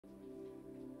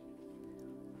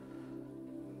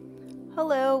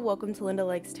Hello, welcome to Linda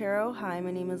Likes Tarot. Hi, my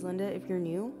name is Linda. If you're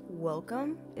new,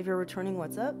 welcome. If you're returning,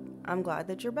 what's up? I'm glad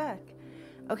that you're back.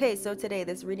 Okay, so today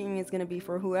this reading is going to be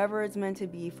for whoever it's meant to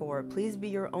be for. Please be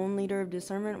your own leader of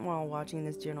discernment while watching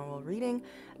this general reading.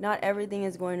 Not everything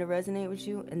is going to resonate with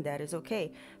you, and that is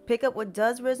okay. Pick up what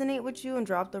does resonate with you and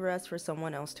drop the rest for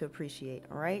someone else to appreciate,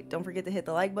 alright? Don't forget to hit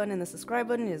the like button and the subscribe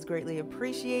button. It is greatly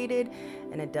appreciated,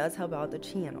 and it does help out the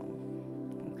channel.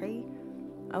 Okay?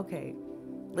 Okay.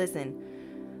 Listen.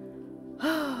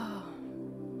 I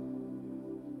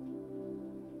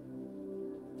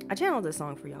channeled this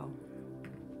song for y'all.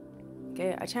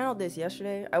 Okay, I channeled this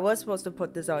yesterday. I was supposed to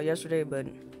put this out yesterday, but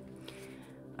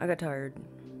I got tired.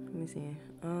 Let me see.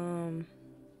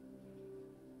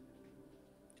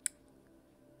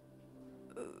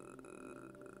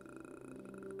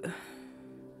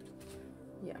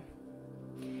 Yeah.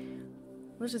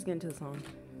 Let's just get into the song.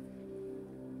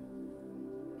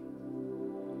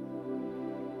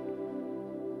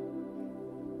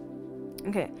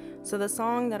 Okay, so the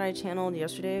song that I channeled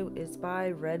yesterday is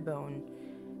by Redbone,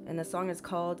 and the song is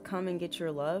called Come and Get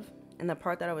Your Love, and the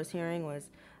part that I was hearing was,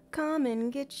 come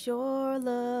and get your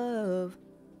love,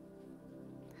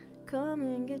 come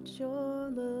and get your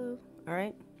love,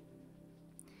 alright?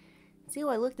 See,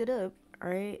 I looked it up,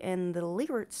 alright, and the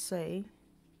lyrics say,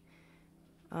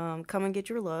 come and get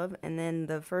your love, and then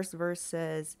the first verse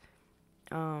says,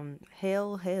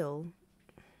 hail, hail.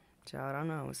 Child, I don't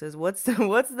know. It says, what's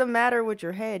the matter with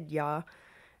your head, y'all?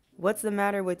 What's the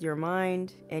matter with your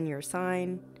mind and your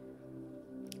sign?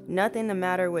 Nothing the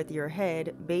matter with your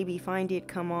head. Baby, find it.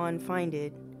 Come on, find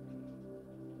it.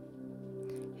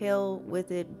 Hail with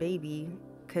it, baby,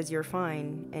 'cause you're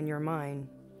fine and you're mine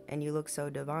and you look so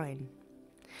divine.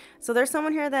 So there's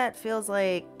someone here that feels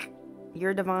like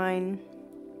you're divine.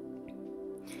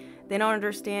 They don't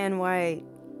understand why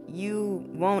you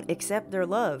won't accept their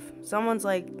love. Someone's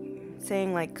like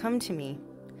saying like, come to me,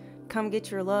 come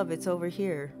get your love, it's over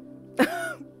here.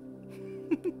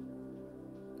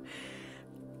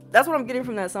 That's what I'm getting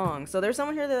from that song. So there's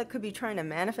someone here that could be trying to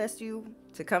manifest you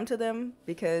to come to them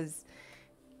because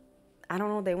I don't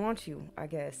know, they want you, I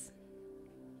guess.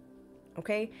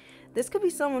 Okay, this could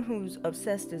be someone who's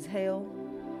obsessed as hell.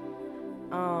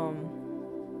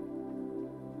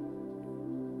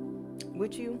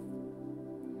 With you,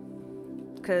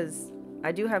 because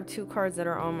I do have two cards that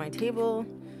are on my table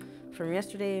from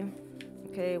yesterday,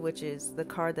 okay, which is the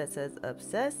card that says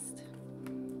obsessed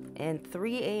and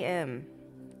 3 a.m.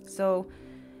 So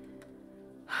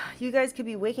you guys could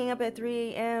be waking up at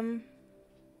 3 a.m.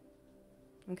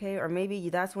 okay, or maybe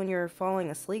that's when you're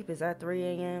falling asleep, is at 3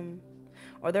 a.m.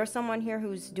 or there's someone here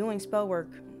who's doing spell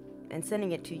work and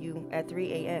sending it to you at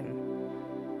 3 a.m.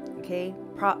 okay,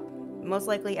 most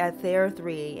likely at their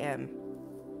 3 a.m.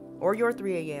 or your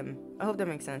 3 a.m. I hope that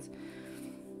makes sense.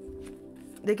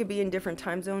 They could be in different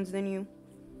time zones than you.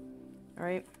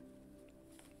 Alright?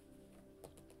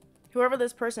 Whoever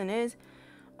this person is,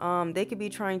 they could be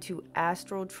trying to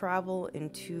astral travel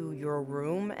into your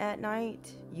room at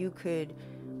night. You could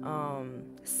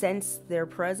sense their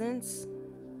presence.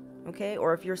 Okay?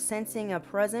 Or if you're sensing a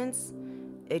presence,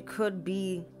 it could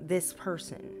be this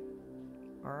person.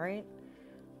 Alright?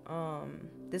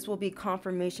 This will be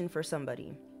confirmation for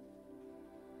somebody.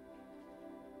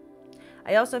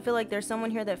 I also feel like there's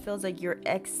someone here that feels like you're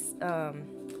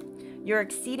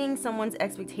exceeding someone's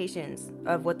expectations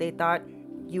of what they thought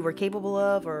you were capable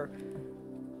of, or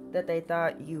that they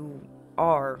thought you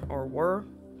are or were.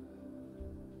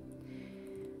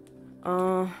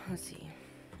 Let's see.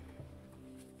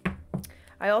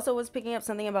 I also was picking up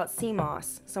something about sea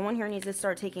moss. Someone here needs to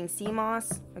start taking sea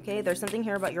moss. Okay, there's something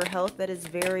here about your health that is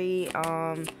very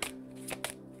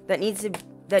that needs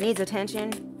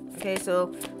attention. Okay,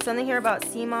 so something here about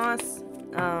sea moss.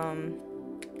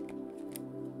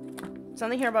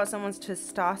 Something here about someone's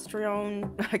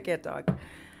testosterone. I can't talk.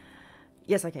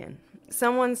 Yes, I can.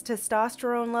 Someone's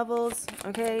testosterone levels,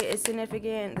 okay, is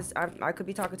significant. I could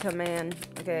be talking to a man,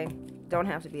 okay? Don't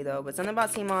have to be, though. But something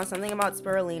about sea moss, something about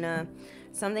spirulina,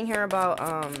 something here about,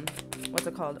 what's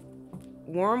it called?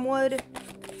 Wormwood.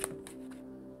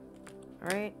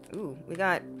 Alright. Ooh, we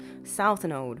got South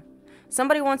Node.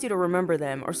 Somebody wants you to remember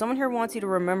them, or someone here wants you to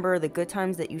remember the good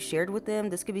times that you shared with them.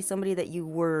 This could be somebody that you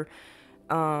were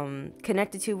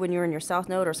connected to when you were in your South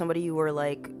Node, or somebody you were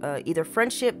like either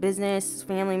friendship, business,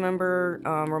 family member,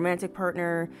 romantic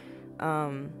partner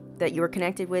that you were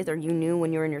connected with, or you knew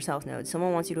when you were in your South Node.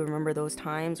 Someone wants you to remember those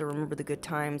times or remember the good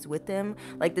times with them.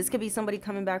 Like this could be somebody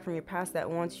coming back from your past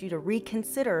that wants you to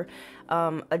reconsider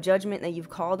a judgment that you've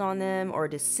called on them, or a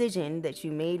decision that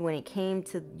you made when it came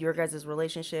to your guys'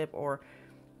 relationship, or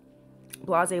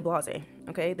blase, blase.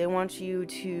 Okay, they want you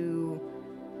to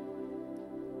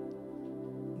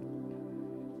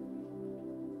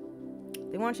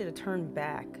turn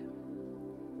back.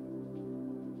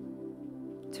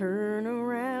 Turn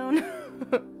around.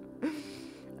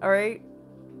 All right.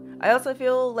 I also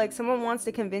feel like someone wants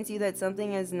to convince you that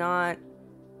something is not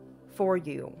for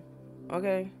you.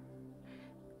 Okay.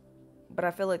 But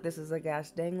I feel like this is a gosh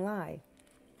dang lie.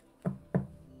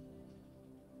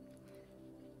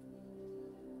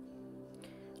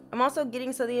 I'm also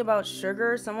getting something about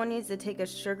sugar. Someone needs to take a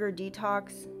sugar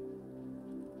detox.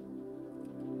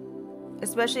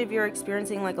 Especially if you're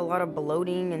experiencing like a lot of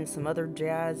bloating and some other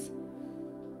jazz.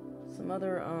 Some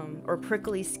other, or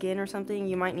prickly skin or something.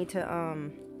 You might need to,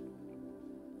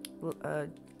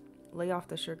 lay off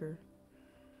the sugar.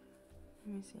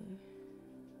 Let me see.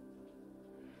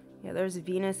 Yeah, there's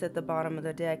Venus at the bottom of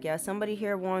the deck. Yeah, somebody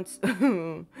here wants...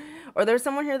 or there's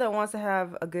someone here that wants to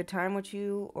have a good time with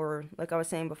you. Or, like I was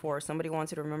saying before, somebody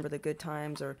wants you to remember the good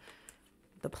times or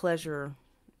the pleasure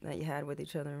that you had with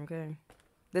each other, okay?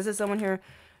 This is someone here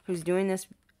who's doing this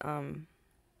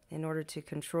in order to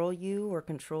control you or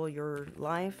control your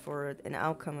life or an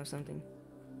outcome of something.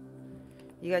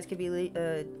 You guys could be...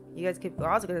 well,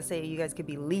 I was going to say you guys could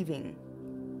be leaving.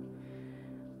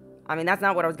 I mean, that's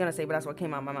not what I was going to say, but that's what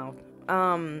came out of my mouth.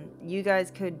 You guys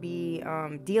could be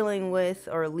dealing with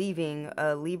or leaving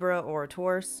a Libra or a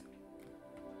Taurus.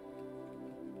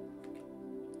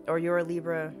 Or you're a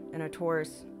Libra and a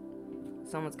Taurus.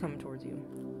 Someone's coming towards you.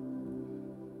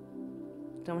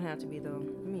 Don't have to be, though.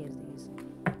 Let me use these.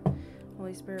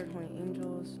 Holy Spirit, Holy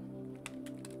Angels.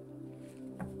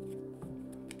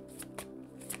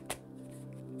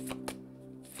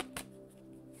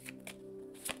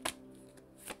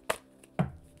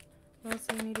 What else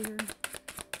do I need to hear?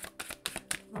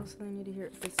 What else do I need to hear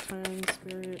at this time,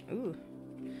 Spirit? Ooh.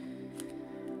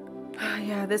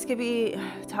 Yeah, this could be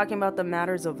talking about the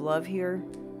matters of love here.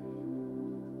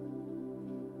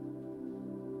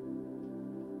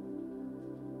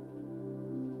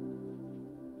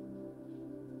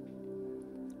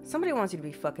 Somebody wants you to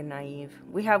be fucking naive.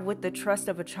 We have with the trust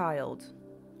of a child.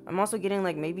 I'm also getting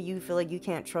like maybe you feel like you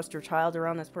can't trust your child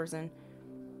around this person.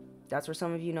 That's for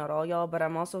some of you, not all y'all. But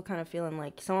I'm also kind of feeling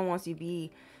like somebody wants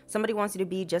you to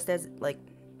be just as like,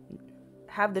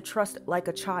 have the trust like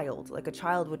a child. Like a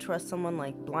child would trust someone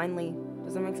like blindly.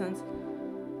 Does that make sense?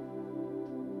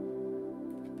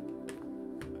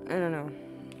 I don't know.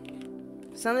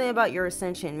 Something about your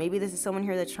ascension. Maybe this is someone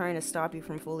here that's trying to stop you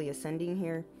from fully ascending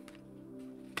here.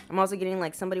 I'm also getting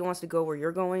like somebody wants to go where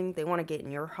you're going. They want to get in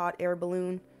your hot air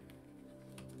balloon.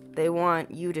 They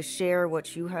want you to share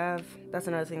what you have. That's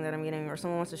another thing that I'm getting. Or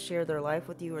someone wants to share their life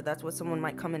with you. Or that's what someone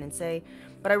might come in and say.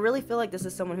 But I really feel like this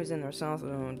is someone who's in their south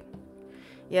zone.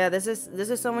 Yeah, this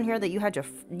is someone here that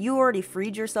you already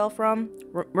freed yourself from.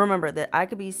 Remember that I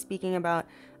could be speaking about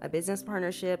a business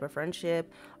partnership, a friendship,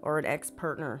 or an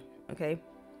ex-partner. Okay?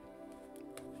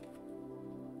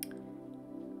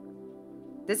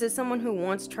 This is someone who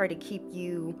wants to try to keep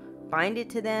you binded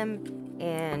to them,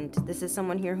 and this is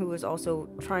someone here who is also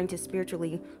trying to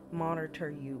spiritually monitor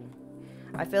you.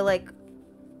 I feel like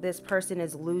this person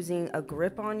is losing a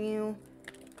grip on you,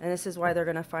 and this is why they're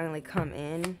gonna finally come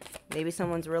in. Maybe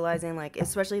someone's realizing, like,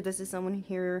 especially if this is someone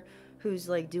here who's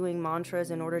like doing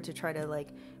mantras in order to try to like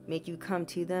make you come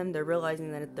to them. They're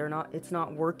realizing that it's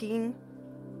not working.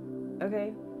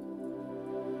 Okay.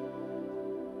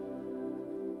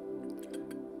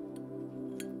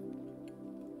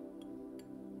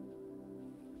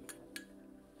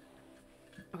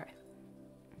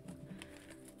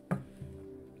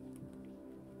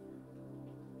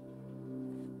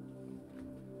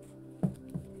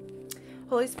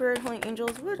 Holy Spirit, Holy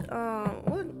Angels, what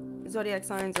zodiac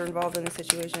signs are involved in this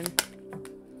situation?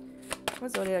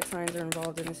 What zodiac signs are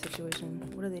involved in this situation?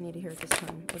 What do they need to hear at this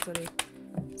time? What zodiac?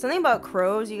 Something about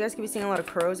crows. You guys could be seeing a lot of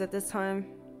crows at this time.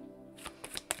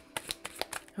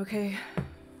 Okay.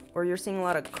 Or you're seeing a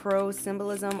lot of crow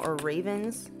symbolism or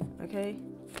ravens. Okay.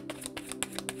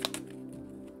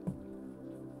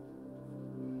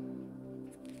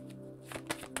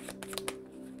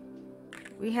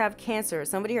 We have Cancer.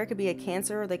 Somebody here could be a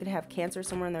Cancer. Or they could have Cancer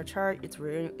somewhere in their chart. It's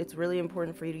really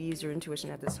important for you to use your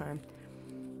intuition at this time.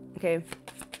 Okay?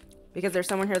 Because there's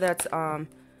someone here that's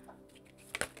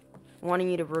wanting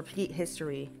you to repeat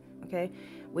history. Okay?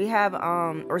 We have,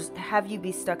 or have you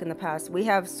be stuck in the past. We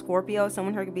have Scorpio.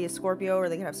 Someone here could be a Scorpio, or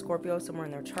they could have Scorpio somewhere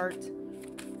in their chart.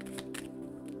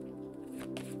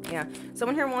 Yeah.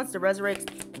 Someone here wants to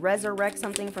resurrect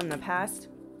something from the past.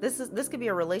 This could be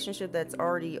a relationship that's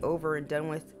already over and done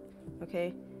with,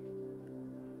 okay?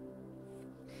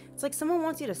 It's like someone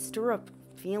wants you to stir up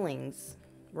feelings,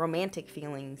 romantic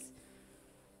feelings.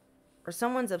 Or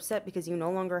someone's upset because you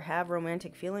no longer have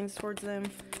romantic feelings towards them.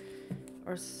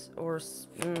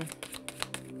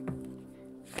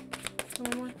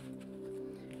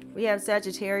 We have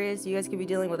Sagittarius. You guys could be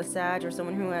dealing with a Sag or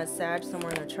someone who has Sag somewhere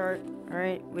in their chart. All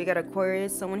right. We got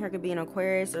Aquarius. Someone here could be an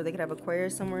Aquarius, or they could have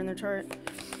Aquarius somewhere in their chart.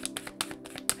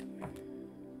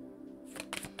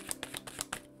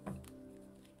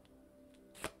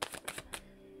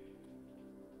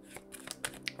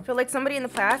 I feel like somebody in the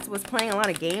past was playing a lot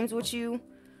of games with you.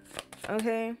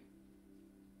 Okay.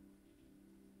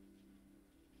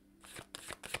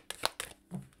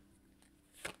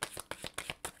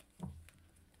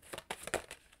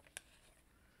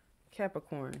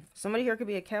 Capricorn. Somebody here could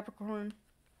be a Capricorn.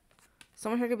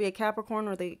 Someone here could be a Capricorn,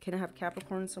 or they can have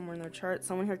Capricorn somewhere in their chart.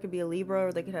 Someone here could be a Libra,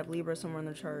 or they could have Libra somewhere in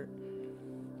their chart.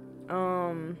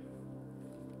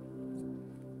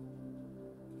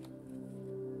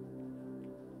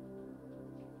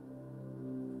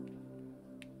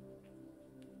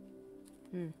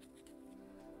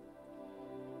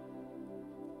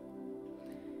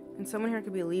 And someone here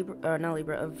could be a Libra, not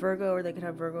Libra, a Virgo, or they could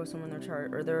have Virgo somewhere in their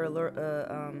chart, or they're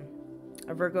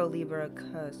a Virgo Libra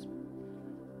cusp.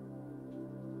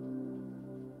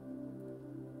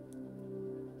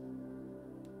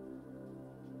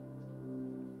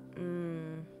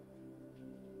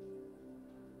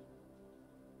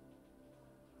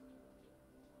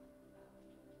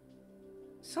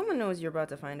 Someone knows you're about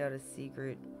to find out a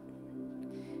secret.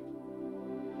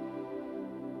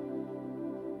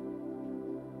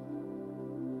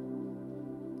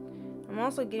 I'm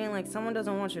also getting like someone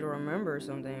doesn't want you to remember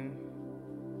something.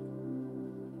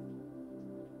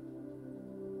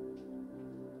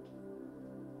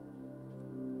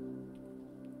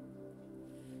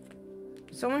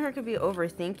 Someone here could be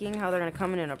overthinking how they're going to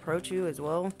come in and approach you as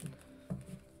well.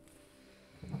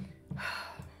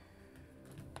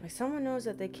 Like someone knows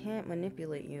that they can't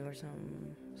manipulate you or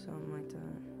something like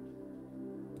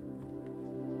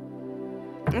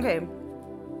that. Okay.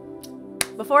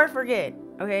 Before I forget,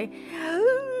 okay,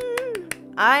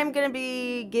 I'm going to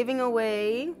be giving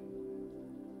away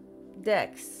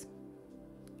decks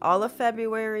all of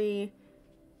February.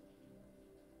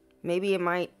 Maybe it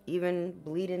might even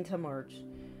bleed into March.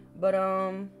 But,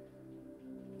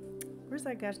 where's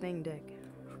that gosh dang deck?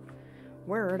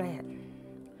 Where it at?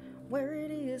 Where it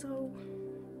is, oh.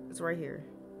 It's right here.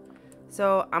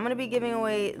 So, I'm going to be giving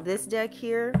away this deck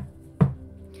here.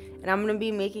 And I'm going to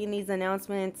be making these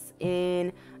announcements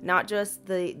in not just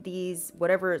these,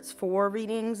 whatever it's for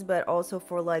readings, but also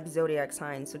for like zodiac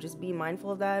signs. So just be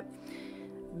mindful of that.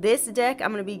 This deck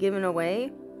I'm going to be giving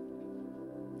away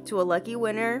to a lucky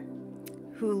winner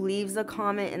who leaves a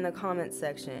comment in the comment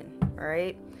section. All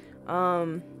right.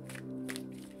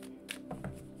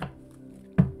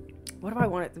 What do I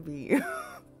want it to be?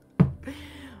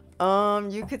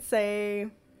 You could say...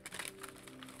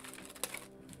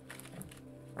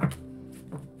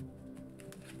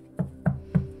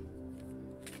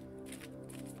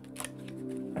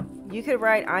 You could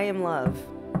write, I am love.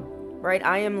 Write,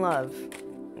 I am love.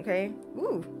 Okay?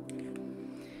 Ooh.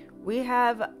 We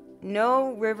have,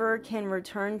 no river can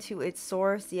return to its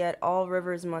source, yet all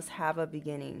rivers must have a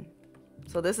beginning.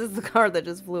 So this is the card that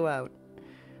just flew out.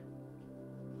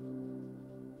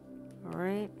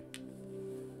 Alright.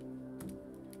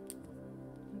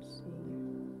 Let's see.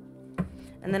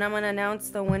 And then I'm going to announce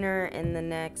the winner in the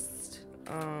next,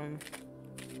 in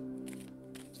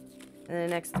the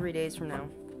next 3 days from now.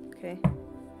 Okay,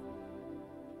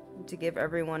 to give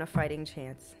everyone a fighting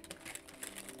chance.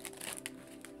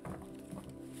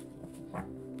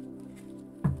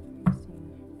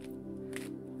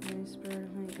 Holy Spirit,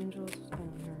 Holy Angels, what's going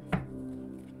on here?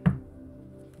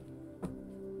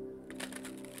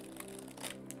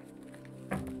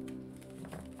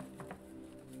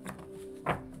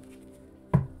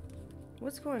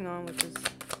 What's going on with this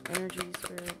energy,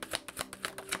 Spirit?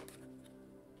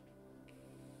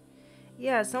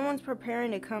 Yeah, someone's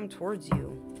preparing to come towards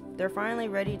you. They're finally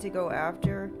ready to go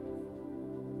after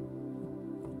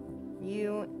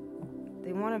you.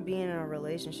 They want to be in a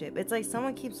relationship. It's like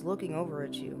someone keeps looking over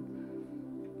at you.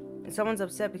 And someone's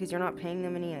upset because you're not paying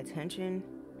them any attention.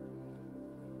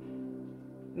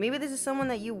 Maybe this is someone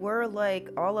that you were like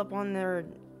all up on their...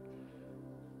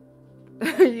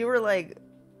 you were like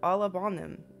all up on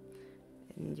them.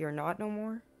 And you're not no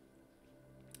more.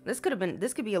 This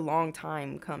could be a long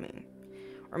time coming.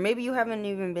 Or maybe you haven't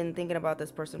even been thinking about this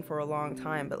person for a long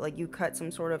time, but like you cut some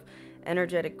sort of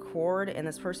energetic cord and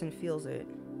this person feels it.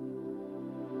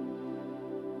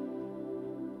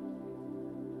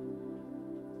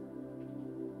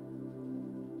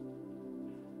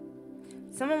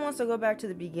 Someone wants to go back to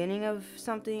the beginning of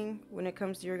something when it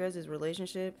comes to your guys'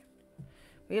 relationship.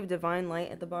 We have Divine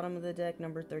Light at the bottom of the deck,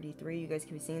 number 33. You guys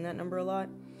can be seeing that number a lot.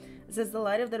 It says the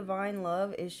light of the divine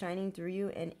love is shining through you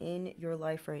and in your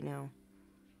life right now.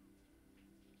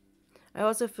 I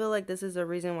also feel like this is a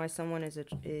reason why someone is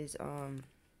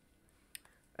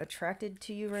attracted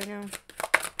to you right now.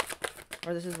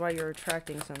 Or this is why you're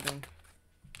attracting something.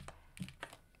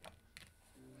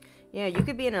 Yeah, you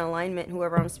could be in alignment,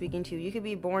 whoever I'm speaking to. You could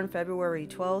be born February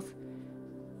 12th.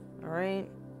 Alright.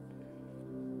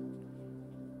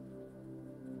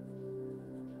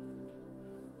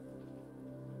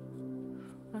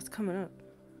 What's coming up?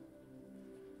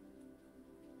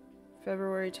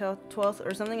 February 12th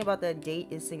or something about that date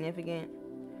is significant.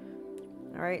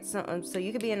 Alright, so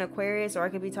you could be an Aquarius, or I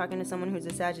could be talking to someone who's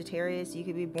a Sagittarius. You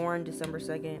could be born December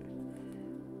 2nd.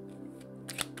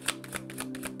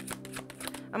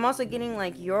 I'm also getting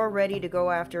like you're ready to go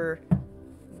after,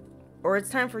 or it's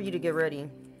time for you to get ready.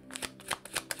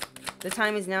 The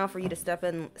time is now for you to step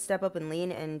up and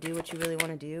lean and do what you really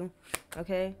want to do.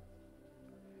 Okay?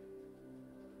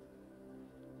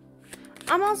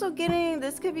 I'm also getting,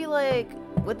 this could be like,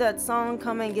 with that song,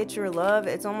 Come and Get Your Love,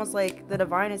 it's almost like the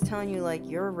divine is telling you, like,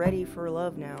 you're ready for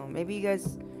love now. Maybe you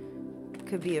guys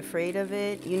could be afraid of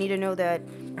it. You need to know that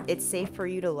it's safe for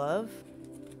you to love.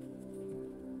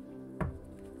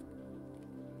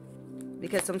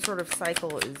 Because some sort of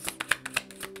cycle is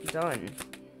done.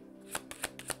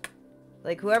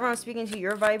 Like, whoever I'm speaking to,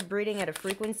 you're vibrating at a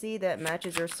frequency that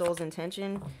matches your soul's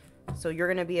intention. So you're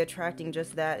going to be attracting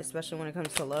just that, especially when it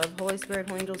comes to love. Holy Spirit,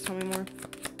 Holy Angels, tell me more.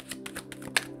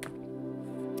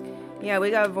 Yeah,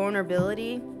 we got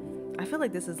vulnerability. I feel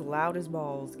like this is loud as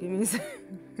balls. Give me a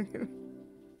second.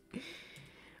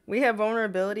 We have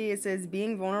vulnerability. It says,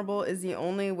 being vulnerable is the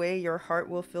only way your heart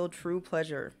will feel true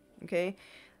pleasure. Okay?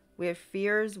 We have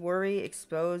fears, worry,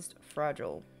 exposed,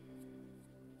 fragile.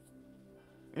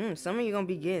 Some of you going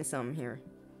to be getting something here.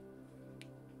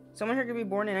 Someone here could be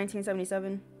born in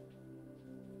 1977.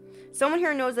 Someone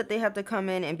here knows that they have to come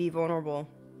in and be vulnerable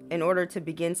in order to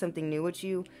begin something new with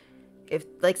you. If,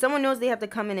 like, someone knows they have to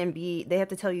come in and they have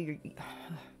to tell you,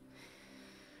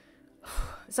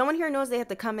 someone here knows they have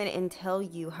to come in and tell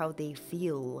you how they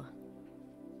feel.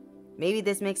 Maybe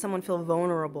this makes someone feel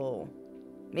vulnerable.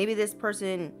 Maybe this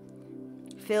person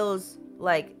feels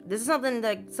like this is something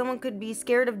that someone could be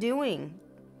scared of doing.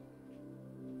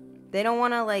 They don't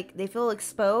want to, like, they feel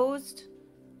exposed.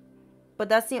 But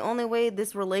that's the only way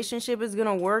this relationship is going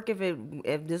to work if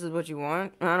this is what you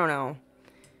want. I don't know.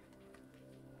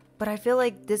 But I feel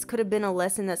like this could have been a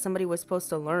lesson that somebody was supposed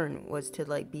to learn, was to,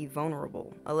 like, be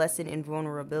vulnerable. A lesson in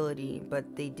vulnerability,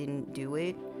 but they didn't do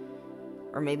it.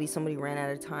 Or maybe somebody ran out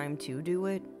of time to do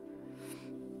it.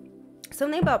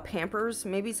 Something about Pampers.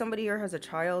 Maybe somebody here has a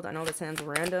child. I know that sounds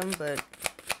random, but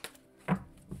I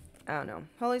don't know.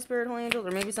 Holy Spirit, Holy Angels,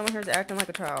 or maybe someone here is acting like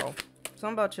a child.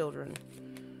 Something about children.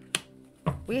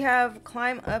 We have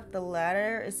climb up the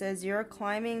ladder. It says you're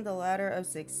climbing the ladder of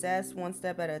success one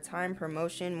step at a time.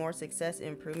 Promotion, more success,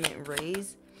 improvement,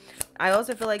 raise. I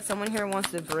also feel like someone here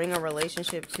wants to bring a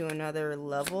relationship to another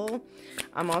level.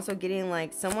 I'm also getting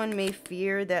like someone may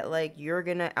fear that like you're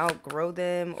gonna outgrow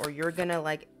them, or you're gonna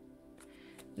like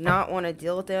not want to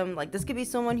deal with them. Like this could be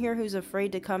someone here who's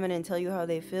afraid to come in and tell you how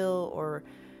they feel, or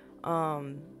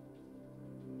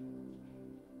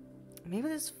maybe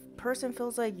this person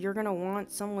feels like you're gonna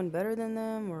want someone better than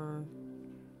them, or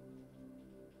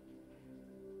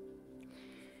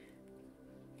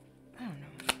I don't know.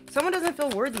 Someone doesn't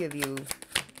feel worthy of you.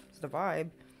 It's the vibe.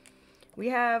 We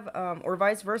have, or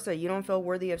vice versa. You don't feel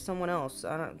worthy of someone else.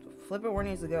 I don't. Flip it where it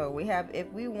needs to go. We have,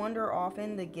 if we wonder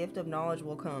often, the gift of knowledge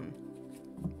will come.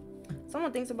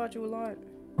 Someone thinks about you a lot.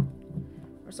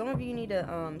 Or some of you need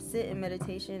to sit in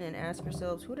meditation and ask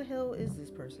yourselves, who the hell is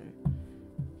this person?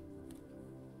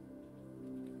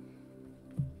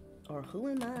 Or who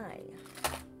am I?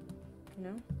 You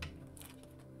know?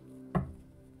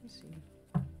 Let's see.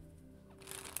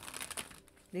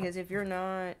 Because if you're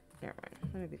not... Never mind.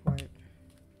 Let me be quiet.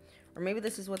 Or maybe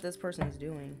this is what this person is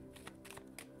doing.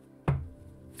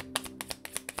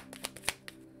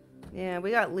 Yeah,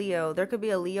 we got Leo. There could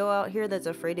be a Leo out here that's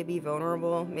afraid to be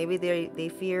vulnerable. Maybe they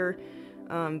fear...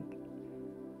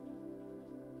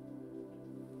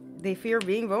 they fear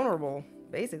being vulnerable,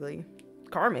 basically.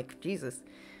 Karmic. Jesus.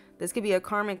 This could be a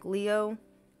karmic Leo.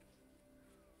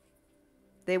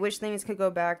 They wish things could go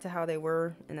back to how they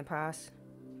were in the past.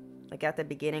 Like at the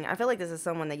beginning. I feel like this is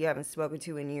someone that you haven't spoken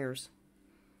to in years.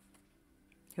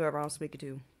 Whoever I'm speaking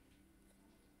to.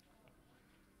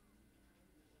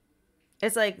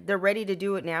 It's like they're ready to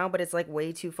do it now, but it's like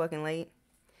way too fucking late.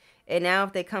 And now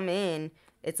if they come in,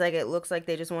 It's like it looks like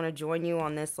they just want to join you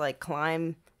on this like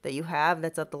climb that you have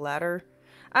that's up the ladder.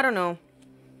 I don't know.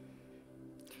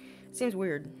 Seems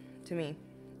weird to me.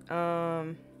 Tell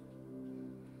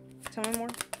me more.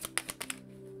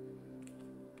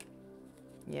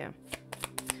 Yeah.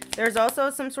 There's also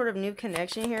some sort of new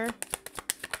connection here.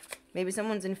 Maybe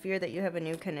someone's in fear that you have a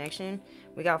new connection.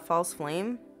 We got false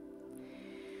flame.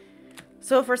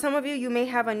 So for some of you, you may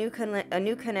have a new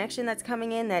connection that's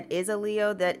coming in that is a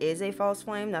Leo, that is a false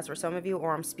flame. That's for some of you.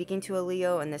 Or I'm speaking to a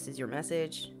Leo and this is your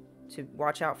message to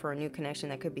watch out for a new connection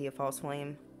that could be a false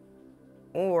flame.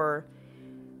 Or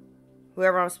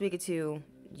whoever I'm speaking to,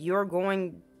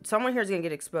 someone here is going to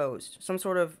get exposed. Some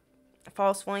sort of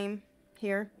false flame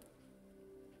here.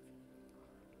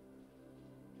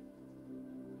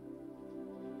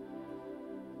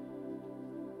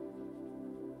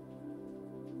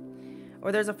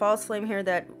 Or there's a false flame here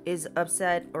that is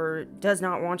upset or does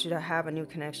not want you to have a new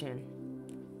connection.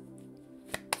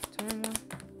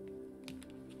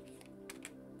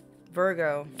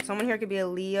 Virgo. Someone here could be a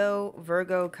Leo,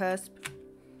 Virgo cusp.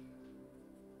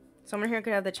 Someone here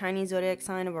could have the Chinese zodiac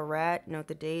sign of a rat. Note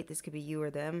the date. This could be you or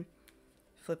them.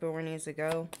 Flip it where it needs to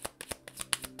go.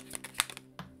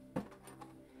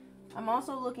 I'm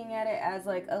also looking at it as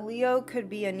like a Leo could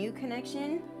be a new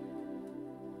connection.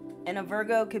 And a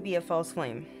Virgo could be a false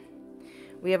flame.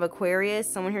 We have Aquarius.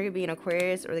 Someone here could be an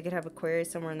Aquarius, or they could have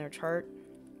Aquarius somewhere in their chart.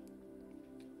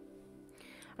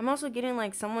 I'm also getting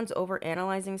like someone's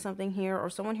overanalyzing something here,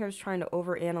 or someone here is trying to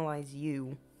overanalyze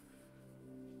you.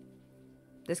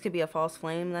 This could be a false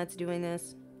flame that's doing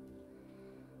this.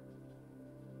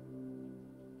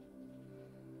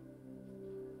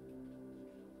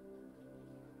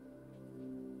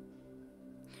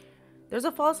 There's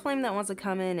a false flame that wants to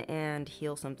come in and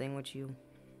heal something with you.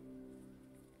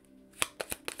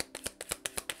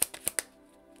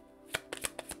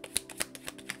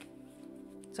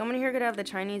 Someone here could have the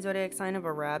Chinese zodiac sign of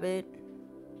a rabbit.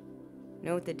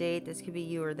 Note the date. This could be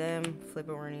you or them. Flip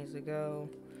it where it needs to go.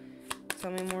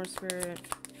 Tell me more, Spirit.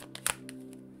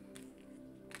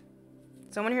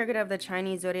 Someone here could have the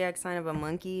Chinese zodiac sign of a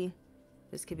monkey.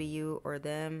 This could be you or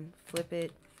them. Flip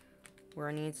it where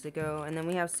it needs to go. And then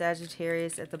we have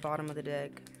Sagittarius at the bottom of the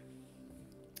deck.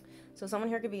 So someone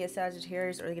here could be a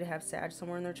Sagittarius, or they could have Sag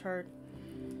somewhere in their chart.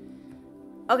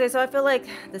 Okay, so I feel like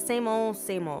the same old,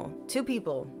 same old. Two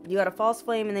people. You got a false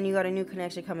flame and then you got a new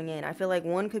connection coming in. I feel like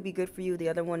one could be good for you. The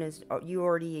other one is, you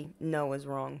already know is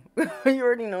wrong. You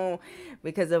already know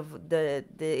because of the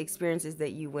experiences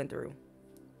that you went through.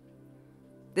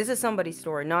 This is somebody's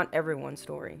story, not everyone's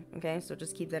story. Okay, so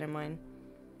just keep that in mind.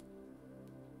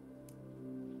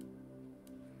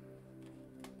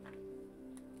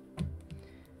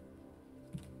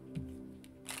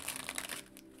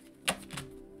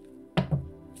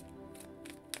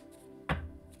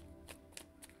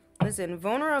 Listen,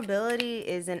 vulnerability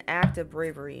is an act of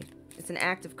bravery. It's an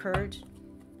act of courage.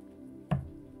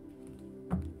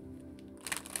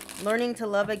 Learning to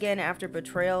love again after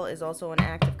betrayal is also an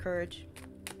act of courage.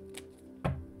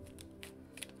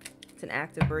 It's an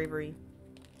act of bravery.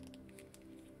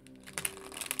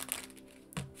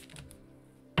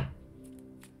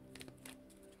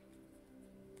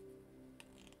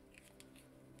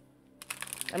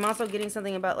 I'm also getting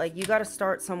something about like you got to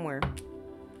start somewhere.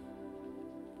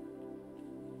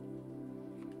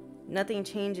 Nothing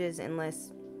changes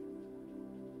unless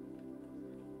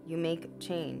you make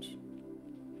change.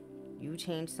 You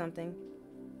change something.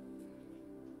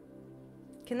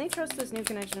 Can they trust this new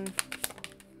connection?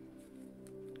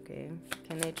 Okay.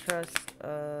 Can they trust,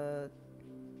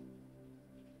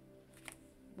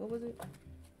 what was it?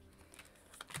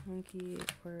 Monkey,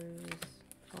 Aquarius,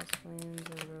 false flame,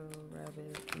 Virgo,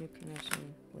 rabbit, new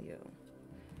connection, Leo.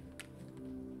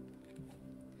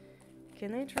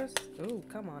 Can they trust? Oh,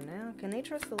 come on now. Can they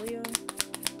trust the Leo?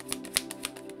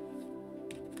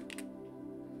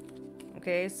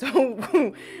 Okay,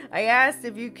 so I asked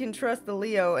if you can trust the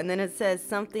Leo, and then it says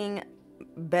something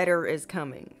better is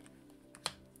coming.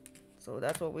 So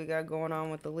that's what we got going on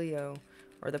with the Leo,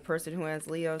 or the person who has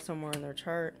Leo somewhere in their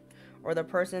chart, or the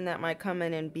person that might come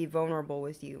in and be vulnerable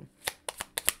with you.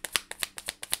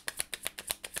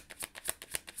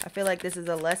 I feel like this is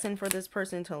a lesson for this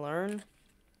person to learn.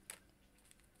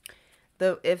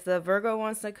 If the Virgo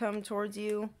wants to come towards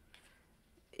you,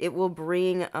 it will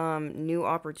bring new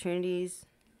opportunities.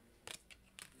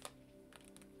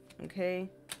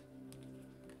 Okay.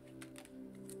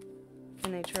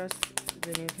 Can they trust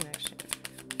the new connection?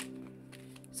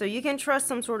 So you can trust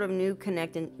some sort of new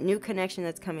connection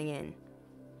that's coming in.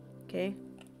 Okay.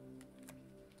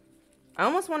 I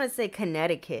almost want to say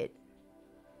Connecticut.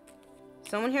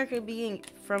 Someone here could be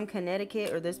from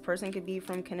Connecticut, or this person could be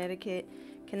from Connecticut.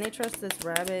 Can they trust this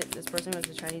rabbit? This person has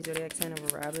the Chinese zodiac sign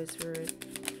of a rabbit, spirit.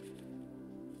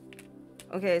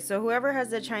 Okay, so whoever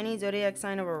has the Chinese zodiac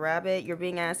sign of a rabbit, you're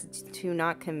being asked to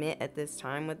not commit at this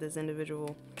time with this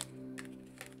individual.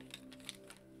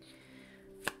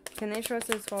 Can they trust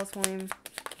this false flame?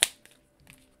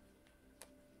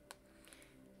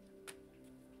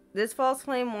 This false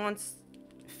flame wants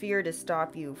fear to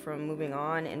stop you from moving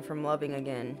on and from loving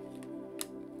again.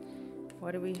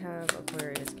 Why do we have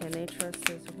Aquarius? Can they trust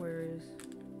this Aquarius?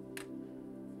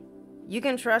 You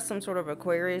can trust some sort of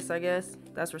Aquarius, I guess.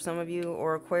 That's for some of you.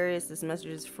 Or Aquarius, this message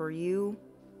is for you.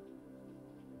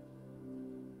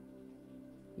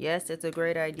 Yes, it's a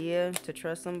great idea to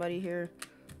trust somebody here.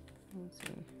 Let's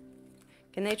see.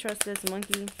 Can they trust this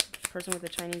monkey? Person with the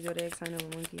Chinese zodiac sign of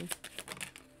a monkey.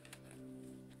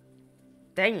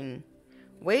 Dang.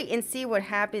 Wait and see what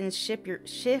happens.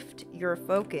 Shift your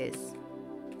focus.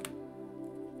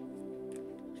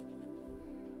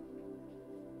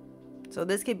 So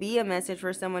this could be a message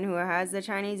for someone who has the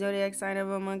Chinese zodiac sign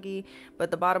of a monkey, but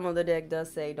the bottom of the deck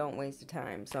does say don't waste your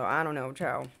time. So I don't know,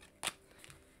 ciao.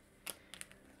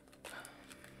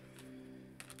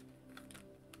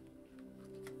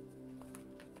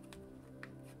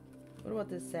 What about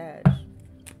this Sag?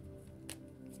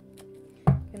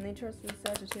 Can they trust this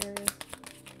Sagittarius?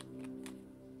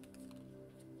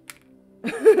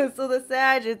 So the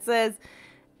Sag, it says,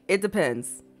 it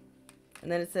depends.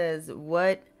 And then it says,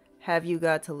 what have you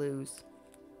got to lose?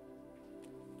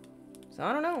 So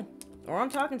I don't know. Or I'm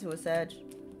talking to a Sag.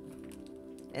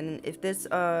 And if this,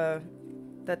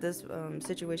 this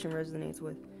situation resonates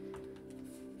with.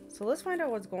 So let's find out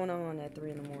what's going on at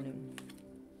 3 in the morning.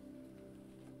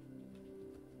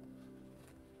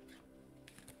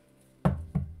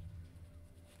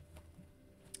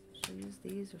 Should I use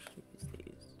these or should I use these?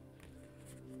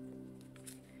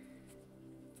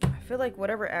 I feel like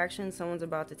whatever action someone's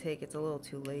about to take, it's a little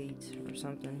too late or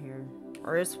something here.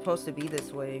 Or it's supposed to be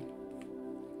this way.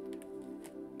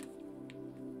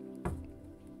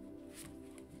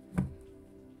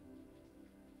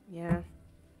 Yeah.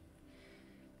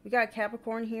 We got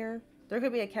Capricorn here. There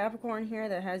could be a Capricorn here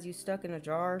that has you stuck in a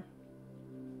jar.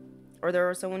 Or there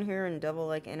was someone here in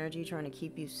devil-like energy trying to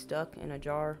keep you stuck in a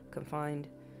jar, confined.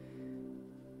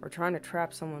 Or trying to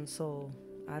trap someone's soul.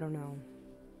 I don't know.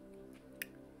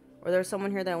 Or there's someone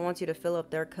here that wants you to fill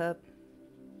up their cup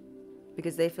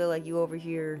because they feel like you over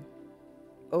here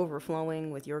overflowing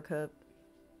with your cup.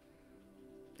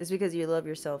 It's because you love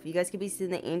yourself. You guys could be seeing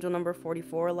the angel number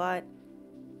 44 a lot.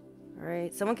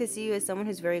 Alright? Someone could see you as someone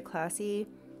who's very classy.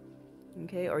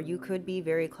 Okay? Or you could be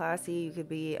very classy. You could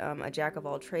be a jack of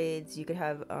all trades. You could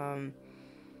have,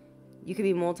 you could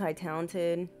be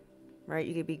multi-talented. Right?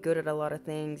 You could be good at a lot of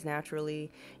things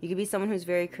naturally. You could be someone who's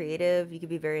very creative. You could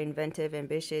be very inventive,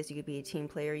 ambitious. You could be a team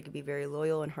player. You could be very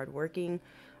loyal and hardworking.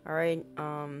 All right.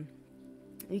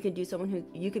 You could be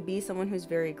someone who's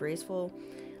very graceful.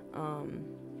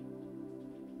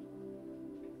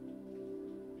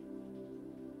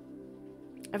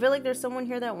 I feel like there's someone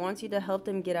here that wants you to help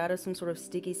them get out of some sort of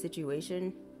sticky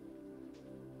situation.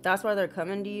 That's why they're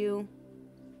coming to you.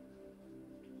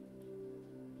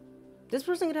 This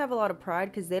person could have a lot of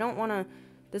pride because they don't want to.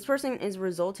 This person is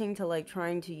resulting to like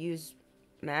trying to use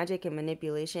magic and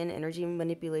manipulation, energy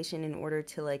manipulation, in order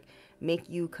to like make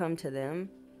you come to them.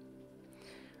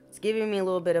 It's giving me a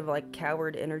little bit of like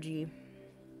coward energy.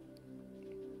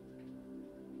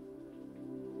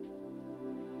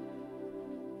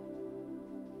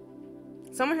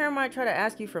 Someone here might try to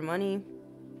ask you for money.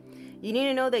 You need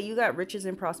to know that you got riches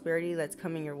and prosperity that's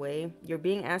coming your way. You're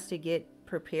being asked to get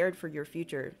prepared for your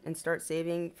future and start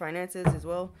saving finances as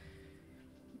well.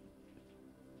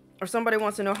 Or somebody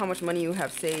wants to know how much money you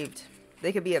have saved.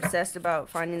 They could be obsessed about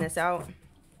finding this out.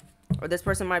 Or this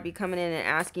person might be coming in and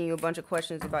asking you a bunch of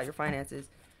questions about your finances.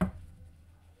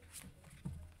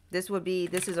 This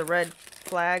is a red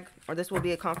flag, or this will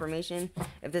be a confirmation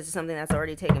if this is something that's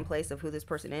already taken place of who this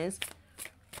person is.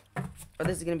 Or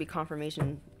this is going to be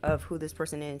confirmation of who this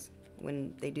person is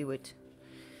when they do it.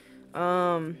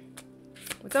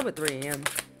 What's up with 3 a.m.?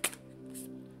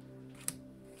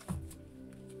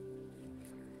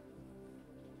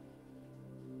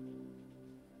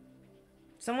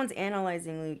 Someone's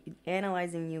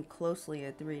analyzing you closely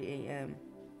at 3 a.m.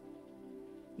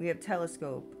 We have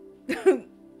telescope.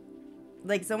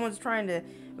 Like someone's trying to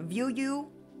view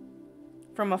you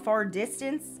from a far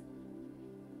distance.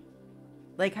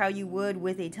 Like how you would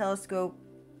with a telescope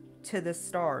to the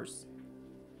stars.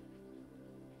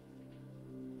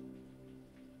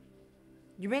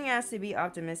 You're being asked to be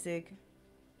optimistic.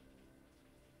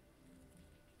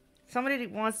 Somebody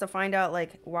wants to find out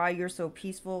like why you're so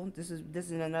peaceful. This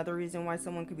is another reason why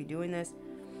someone could be doing this.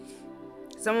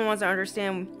 Someone wants to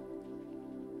understand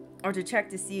or to check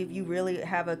to see if you really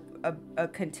have a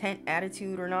content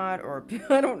attitude or not, or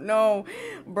I don't know,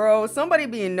 bro. Somebody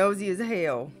being nosy as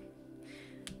hell.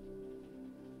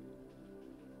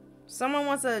 Someone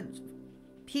wants to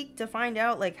peek to find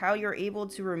out like how you're able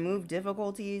to remove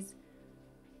difficulties.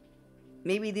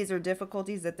 Maybe these are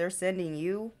difficulties that they're sending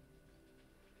you.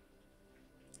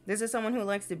 This is someone who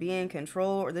likes to be in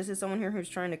control, or this is someone here who's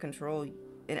trying to control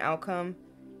an outcome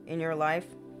in your life.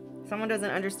 Someone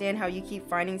doesn't understand how you keep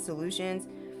finding solutions.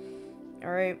 All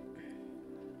right.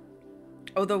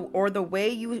 Or the way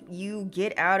you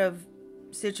get out of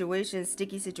situations,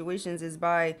 sticky situations, is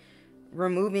by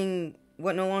removing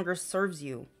what no longer serves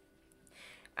you.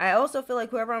 I also feel like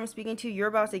whoever I'm speaking to, you're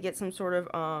about to get some sort of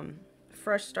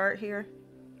fresh start here.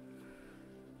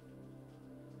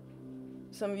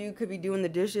 Some of you could be doing the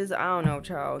dishes. I don't know,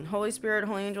 child. Holy Spirit,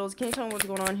 Holy Angels, can you tell me what's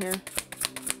going on here?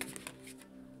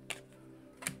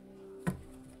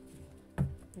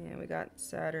 Yeah, we got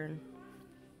Saturn.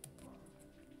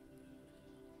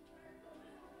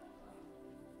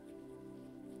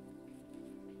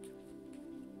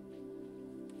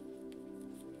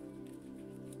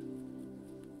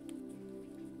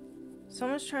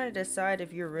 Someone's trying to decide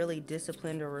if you're really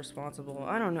disciplined or responsible.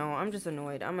 I don't know. I'm just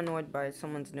annoyed. I'm annoyed by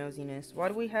someone's nosiness. Why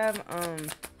do we have,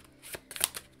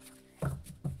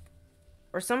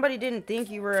 or somebody didn't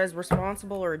think you were as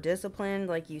responsible or disciplined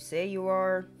like you say you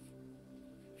are.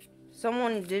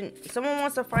 Someone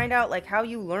wants to find out like how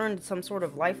you learned some sort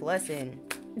of life lesson.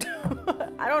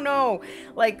 I don't know.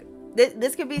 Like,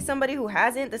 this could be somebody who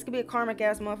hasn't. This could be a karmic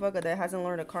ass motherfucker that hasn't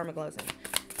learned a karmic lesson.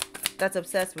 That's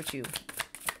obsessed with you.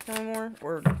 Tell me more,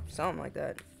 or something like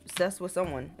that. Obsessed with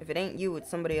someone. If it ain't you, it's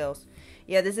somebody else.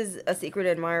 Yeah, this is a secret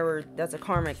admirer that's a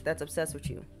karmic that's obsessed with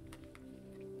you.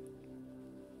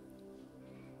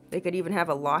 They could even have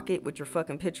a locket with your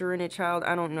fucking picture in it, child.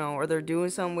 I don't know. Or they're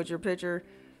doing something with your picture.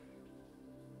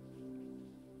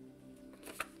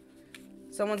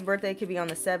 Someone's birthday could be on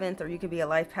the 7th, or you could be a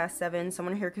life past 7.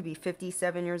 Someone here could be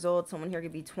 57 years old. Someone here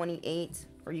could be 28,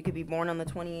 or you could be born on the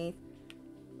 28th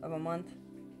of a month.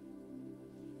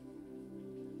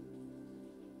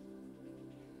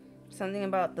 Something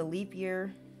about the leap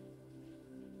year.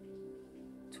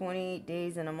 28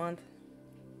 days in a month.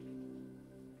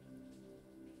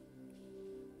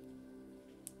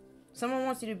 Someone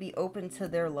wants you to be open to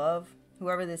their love,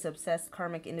 whoever this obsessed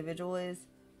karmic individual is.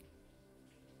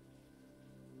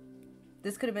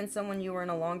 This could have been someone you were in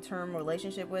a long-term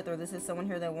relationship with, or this is someone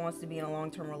here that wants to be in a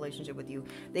long-term relationship with you.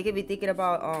 They could be thinking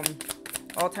about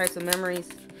all types of memories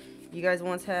you guys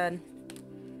once had.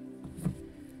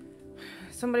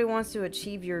 Somebody wants to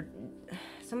achieve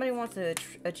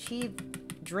achieve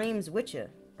dreams with you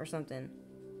or something.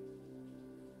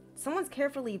 Someone's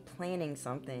carefully planning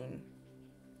something.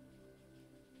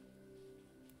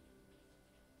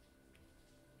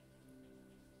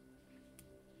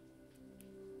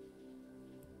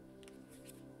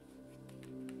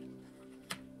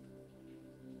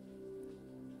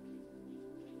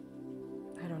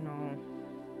 I don't know.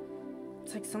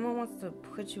 It's like someone wants to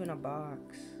put you in a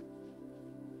box.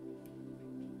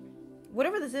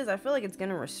 Whatever this is, I feel like it's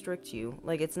gonna restrict you.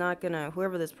 Like, it's not gonna,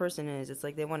 whoever this person is, it's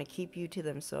like they want to keep you to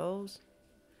themselves.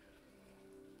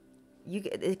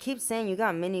 It keeps saying you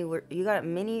got many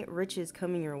riches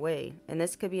coming your way, and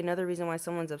this could be another reason why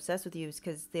someone's obsessed with you, is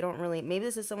because they don't really. Maybe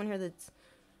this is someone here that's.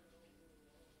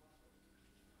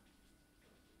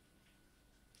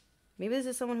 Maybe this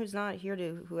is someone who's not here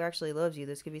who actually loves you.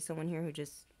 This could be someone here who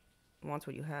just wants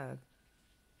what you have.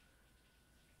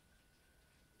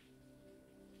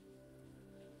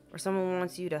 Or someone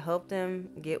wants you to help them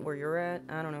get where you're at.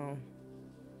 I don't know.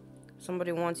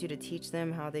 Somebody wants you to teach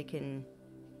them how they can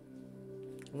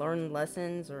learn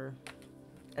lessons or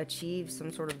achieve some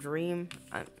sort of dream.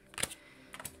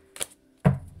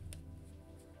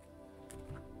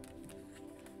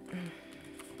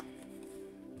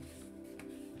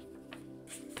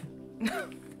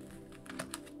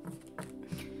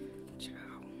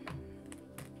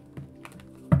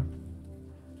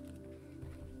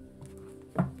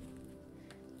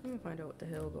 Find out what the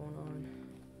hell going on.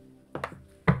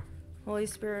 Holy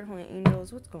Spirit, Holy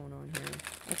Angels, what's going on here?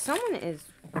 Like, someone is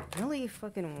really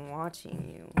fucking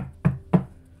watching you.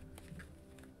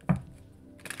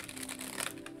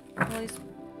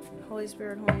 Holy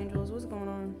Spirit, Holy Angels, what's going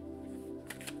on?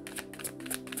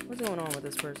 What's going on with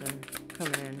this person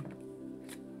coming in?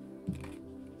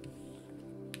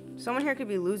 Someone here could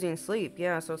be losing sleep.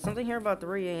 Yeah, so something here about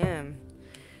 3 a.m.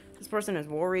 person is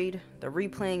worried. They're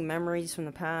replaying memories from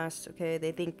the past. Okay,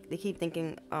 they keep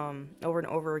thinking over and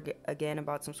over again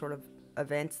about some sort of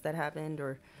events that happened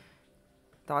or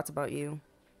thoughts about you.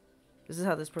 This is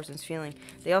how this person's feeling.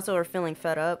 They also are feeling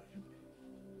fed up.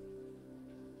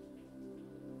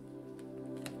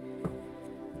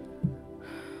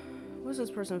 What's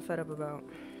this person fed up about?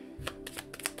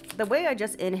 The way I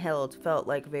just inhaled felt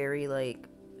like very like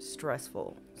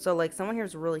stressful. So like someone here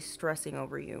is really stressing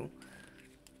over you.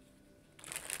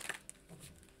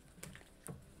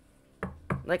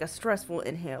 Like a stressful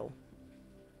inhale.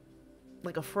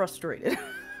 Like a frustrated.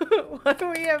 Why do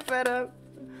we have fed up?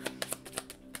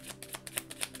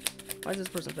 Why is this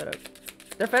person fed up?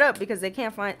 They're fed up because they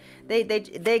can't find... They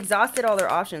exhausted all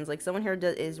their options. Like someone here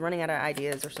is running out of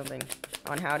ideas or something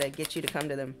on how to get you to come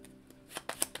to them.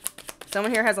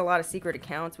 Someone here has a lot of secret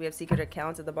accounts. We have secret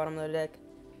accounts at the bottom of the deck.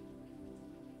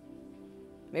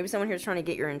 Maybe someone here is trying to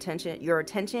get your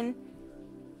attention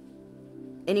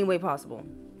any way possible.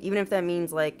 Even if that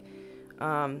means like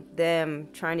them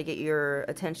trying to get your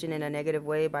attention in a negative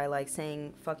way by like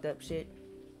saying fucked up shit.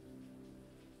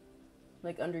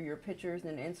 Like under your pictures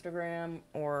in Instagram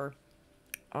or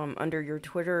under your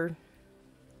Twitter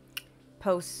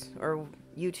posts or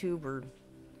YouTube or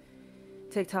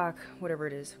TikTok, whatever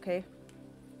it is, okay?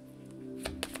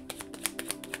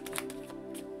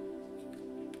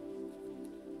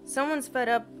 Someone's fed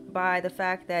up by the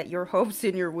fact that your hopes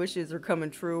and your wishes are coming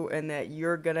true and that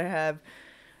you're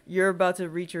about to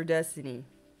reach your destiny.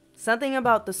 Something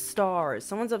about the stars.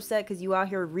 Someone's upset because you out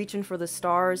here reaching for the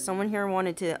stars. Someone here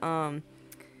wanted to,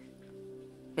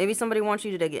 maybe somebody wanted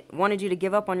you to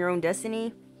give up on your own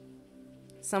destiny.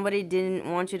 Somebody didn't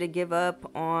want you to give up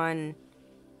on...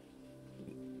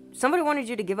 Somebody wanted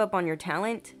you to give up on your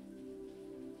talent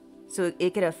so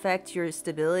it could affect your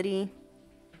stability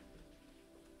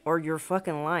or your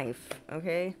fucking life,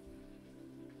 okay?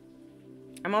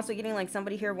 I'm also getting like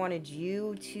somebody here wanted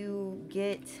you to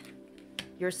get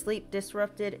your sleep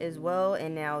disrupted as well,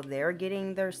 and now they're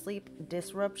getting their sleep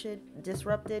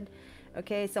disrupted.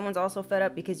 Okay, someone's also fed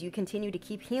up because you continue to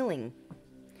keep healing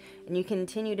and you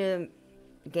continue to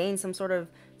gain some sort of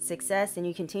success and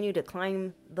you continue to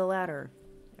climb the ladder.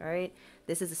 All right,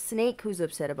 this is a snake who's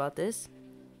upset about this.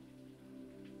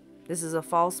 This is a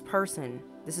false person.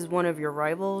 This is one of your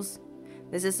rivals.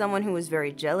 This is someone who is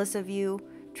very jealous of you,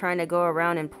 trying to go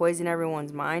around and poison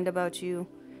everyone's mind about you,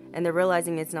 and they're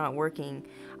realizing it's not working.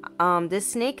 This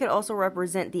snake could also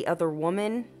represent the other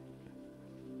woman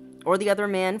or the other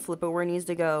man, flip it where it needs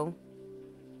to go,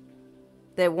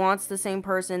 that wants the same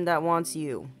person that wants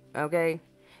you, okay?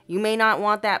 You may not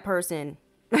want that person.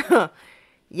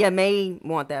 You may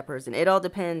want that person. It all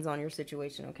depends on your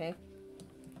situation, okay?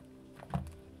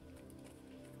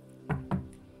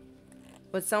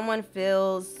 But someone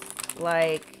feels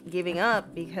like giving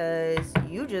up because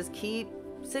you just keep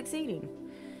succeeding.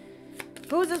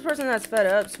 Who is this person that's fed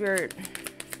up, Spirit?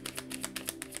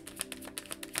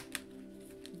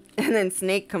 And then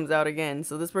snake comes out again.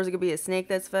 So this person could be a snake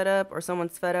that's fed up, or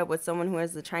someone's fed up with someone who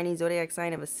has the Chinese zodiac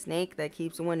sign of a snake that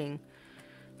keeps winning.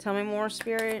 Tell me more,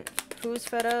 Spirit. Who's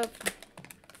fed up?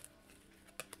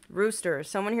 Rooster.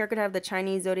 Someone here could have the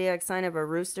Chinese zodiac sign of a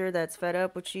rooster that's fed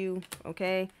up with you,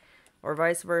 okay? Or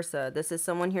vice versa. This is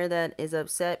someone here that is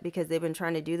upset because they've been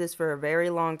trying to do this for a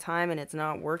very long time and it's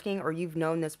not working, or you've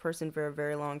known this person for a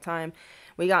very long time.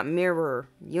 We got mirror.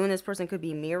 You and this person could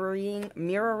be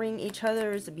mirroring each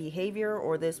other's behavior,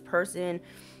 or this person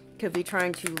could be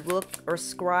trying to look or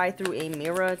scry through a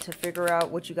mirror to figure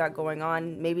out what you got going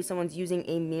on. Maybe someone's using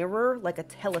a mirror like a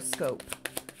telescope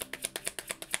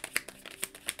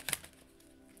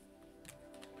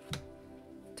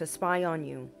to spy on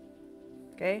you.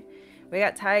 Okay? We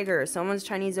got tiger. Someone's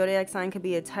Chinese zodiac sign could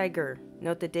be a tiger.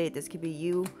 Note the date. This could be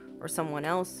you or someone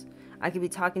else. I could be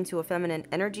talking to a feminine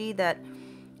energy that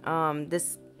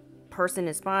this person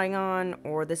is spying on,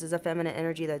 or this is a feminine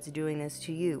energy that's doing this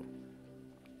to you.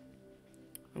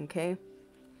 Okay?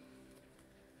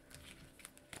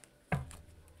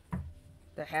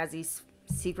 That has these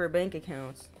secret bank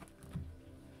accounts.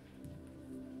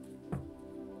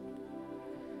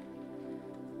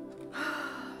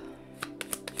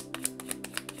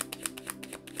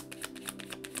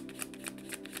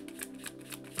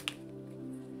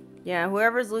 Yeah,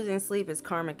 whoever's losing sleep is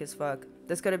karmic as fuck.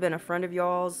 This could have been a friend of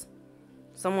y'all's.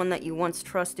 Someone that you once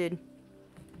trusted.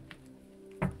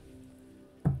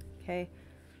 Okay.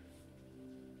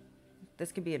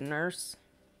 This could be a nurse.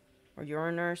 Or you're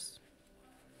a nurse.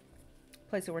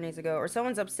 Place it where it needs to go. Or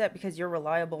someone's upset because you're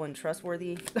reliable and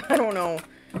trustworthy. I don't know.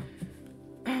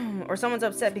 Or someone's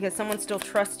upset because someone still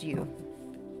trusts you.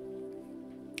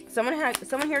 Someone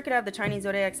here could have the Chinese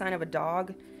zodiac sign of a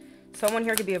dog. Someone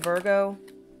here could be a Virgo.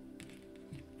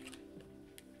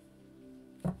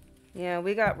 Yeah,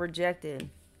 we got rejected.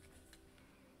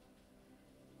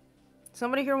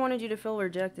 Somebody here wanted you to feel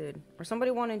rejected. Or somebody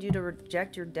wanted you to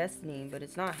reject your destiny, but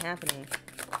it's not happening.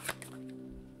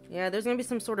 Yeah, there's going to be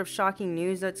some sort of shocking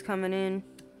news that's coming in.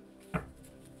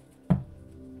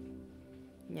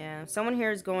 Yeah, someone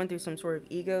here is going through some sort of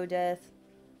ego death.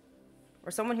 Or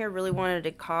someone here really wanted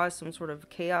to cause some sort of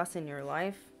chaos in your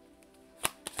life.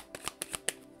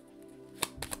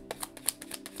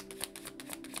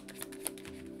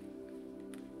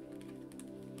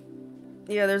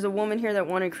 Yeah, there's a woman here that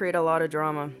wanted to create a lot of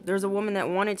drama. There's a woman that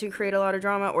wanted to create a lot of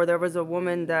drama, or there was a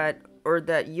woman that, or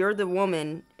that you're the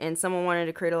woman and someone wanted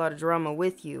to create a lot of drama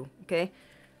with you, okay?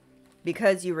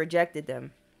 Because you rejected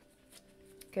them.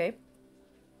 Okay?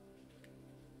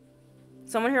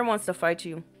 Someone here wants to fight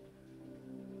you.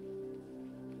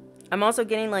 I'm also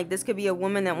getting like this could be a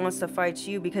woman that wants to fight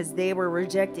you because they were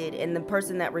rejected and the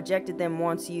person that rejected them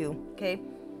wants you, okay?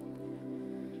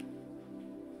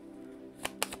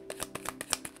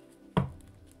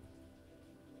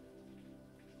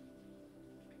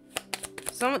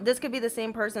 This could be the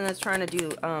same person that's trying to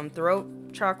do throat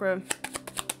chakra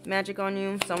magic on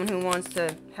you. Someone who wants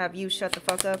to have you shut the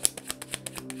fuck up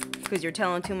because you're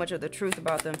telling too much of the truth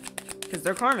about them because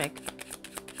they're karmic.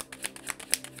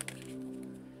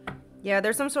 Yeah,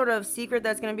 there's some sort of secret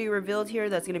that's going to be revealed here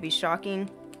that's going to be shocking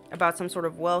about some sort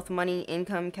of wealth, money,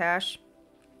 income, cash.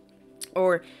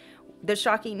 Or the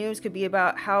shocking news could be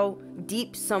about how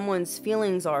deep someone's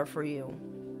feelings are for you.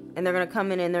 And they're going to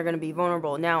come in and they're going to be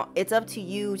vulnerable. Now, it's up to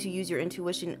you to use your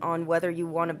intuition on whether you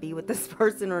want to be with this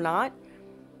person or not.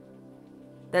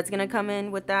 That's going to come in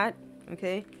with that,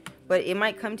 okay? But it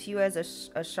might come to you as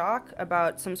a shock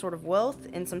about some sort of wealth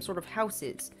and some sort of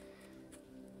houses.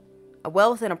 A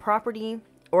wealth and a property,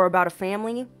 or about a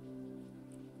family.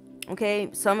 Okay,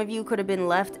 some of you could have been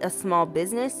left a small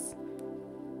business.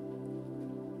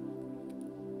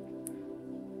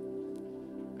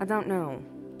 I don't know.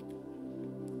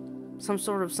 Some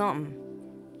sort of something.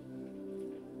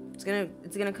 It's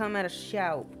gonna come at a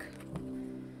shock.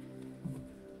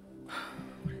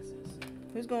 What is this?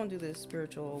 Who's going through this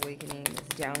spiritual awakening, this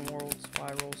downward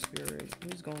spiral spirit?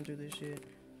 Who's going through this shit?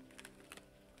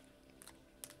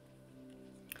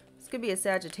 This could be a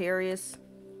Sagittarius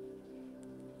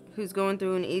who's going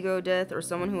through an ego death, or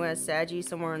someone who has Saggy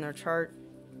somewhere in their chart,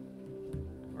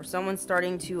 or someone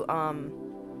starting to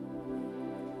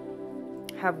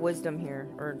have wisdom here,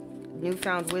 or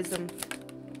newfound wisdom.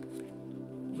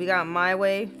 We got my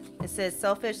way. It says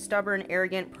selfish, stubborn,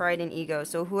 arrogant, pride, and ego.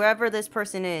 So whoever this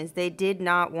person is, they did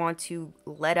not want to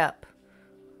let up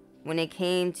when it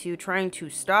came to trying to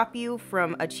stop you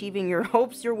from achieving your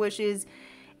hopes, your wishes,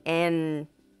 and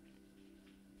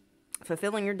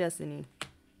fulfilling your destiny.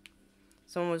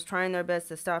 Someone was trying their best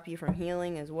to stop you from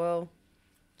healing as well.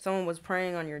 Someone was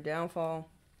preying on your downfall.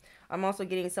 I'm also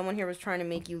getting someone here was trying to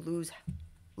make you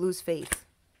lose faith.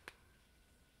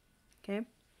 Okay?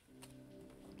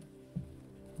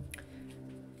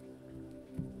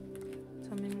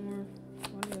 Tell me more.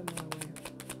 Why do you have my way?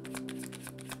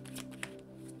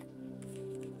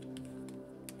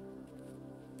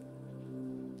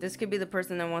 This could be the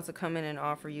person that wants to come in and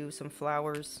offer you some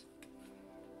flowers.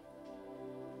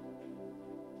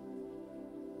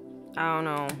 I don't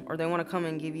know. Or they want to come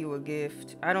and give you a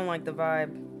gift. I don't like the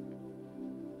vibe.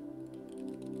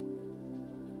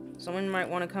 Someone might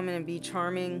want to come in and be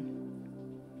charming.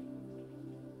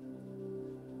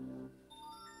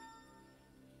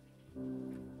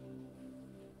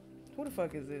 Who the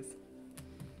fuck is this?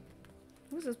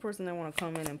 Who's this person that want to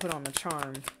come in and put on the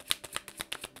charm?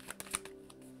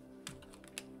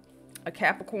 A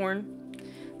Capricorn.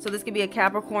 So this could be a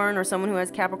Capricorn or someone who has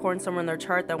Capricorn somewhere in their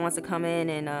chart that wants to come in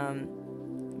and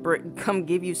come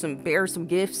give you bear some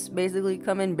gifts, basically.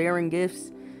 Come in bearing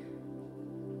gifts.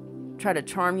 Try to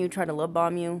charm you, try to love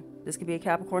bomb you. This could be a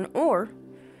Capricorn, or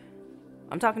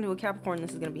I'm talking to a Capricorn this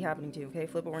is going to be happening to, okay?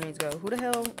 Flip it where it needs to go. Who the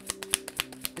hell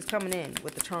is coming in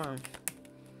with the charm?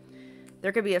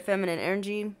 There could be a feminine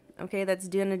energy, okay, that's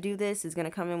going to do this. Is going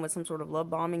to come in with some sort of love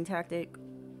bombing tactic.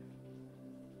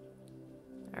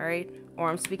 Alright? Or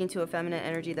I'm speaking to a feminine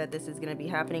energy that this is going to be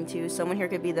happening to. Someone here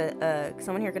could be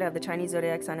someone here could have the Chinese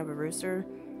zodiac sign of a rooster.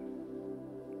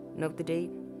 Note the date.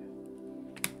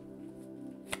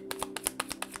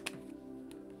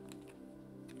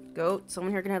 Goat.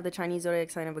 Someone here can have the Chinese zodiac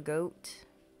sign of a goat.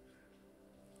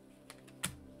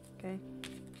 Okay.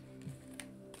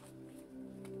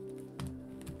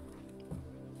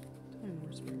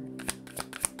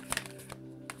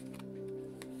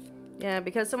 Yeah,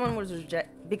 because someone was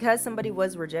because somebody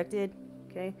was rejected,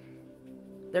 okay,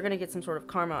 they're gonna get some sort of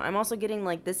karma. I'm also getting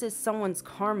like this is someone's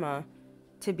karma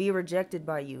to be rejected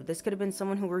by you. This could have been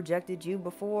someone who rejected you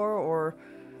before, or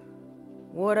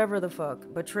whatever the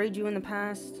fuck, betrayed you in the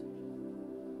past.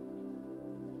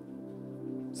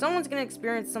 Someone's gonna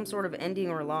experience some sort of ending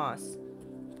or loss,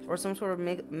 or some sort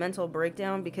of mental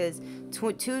breakdown, because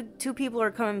two people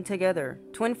are coming together.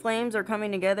 Twin flames are coming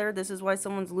together. This is why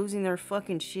someone's losing their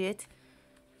fucking shit.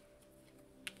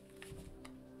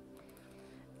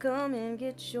 Come and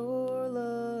get your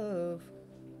love.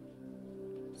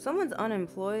 Someone's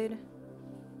unemployed.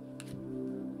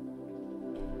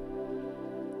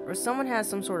 Or someone has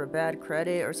some sort of bad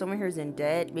credit, or someone here is in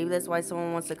debt. Maybe that's why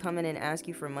someone wants to come in and ask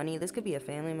you for money. This could be a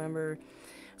family member.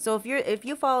 So if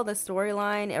you follow the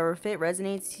storyline, or if it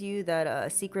resonates to you that a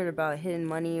secret about hidden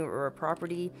money or a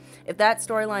property, if that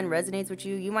storyline resonates with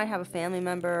you, you might have a family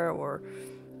member or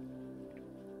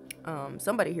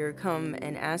somebody here come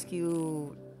and ask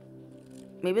you.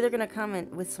 Maybe they're gonna come in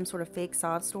with some sort of fake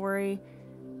sob story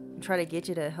and try to get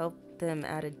you to help them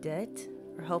out of debt,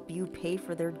 or help you pay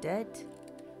for their debt.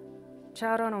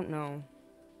 Child, I don't know.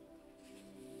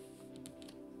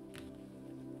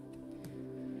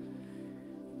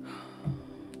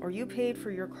 Or you paid for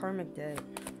your karmic debt.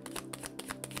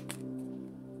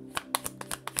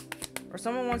 Or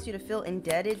someone wants you to feel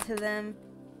indebted to them.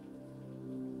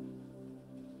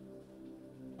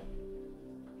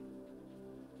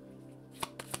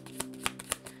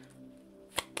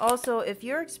 Also, if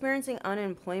you're experiencing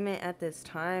unemployment at this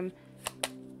time,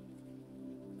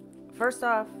 first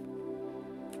off,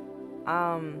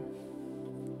 I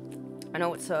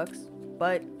know it sucks,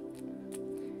 but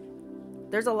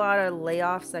there's a lot of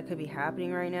layoffs that could be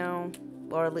happening right now,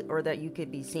 or that you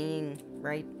could be seeing,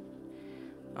 right?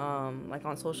 Like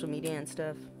on social media and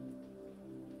stuff.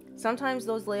 Sometimes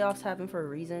those layoffs happen for a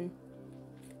reason.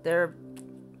 They're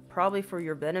probably for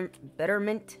your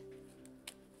betterment.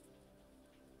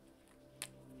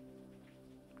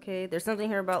 Okay, there's something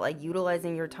here about like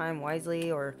utilizing your time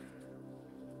wisely, or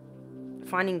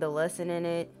finding the lesson in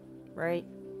it, right?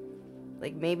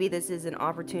 Like maybe this is an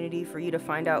opportunity for you to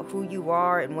find out who you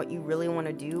are and what you really want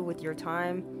to do with your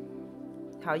time.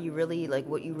 How you really, like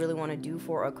what you really want to do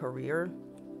for a career.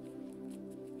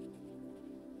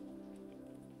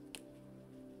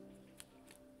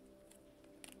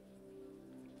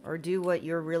 Or do what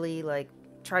you're really like,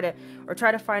 try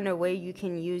to find a way you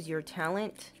can use your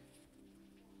talent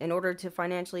in order to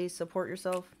financially support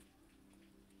yourself.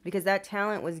 Because that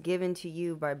talent was given to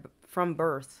you from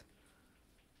birth.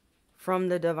 From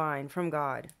the divine, from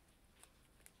God.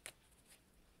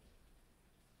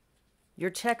 Your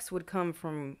checks would come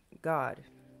from God.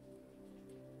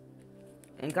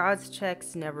 And God's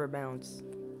checks never bounce.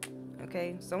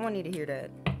 Okay? Someone need to hear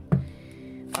that.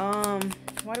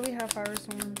 Why do we have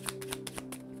Firestorm?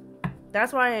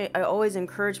 That's why I always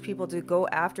encourage people to go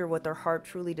after what their heart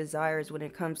truly desires when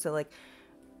it comes to like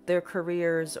their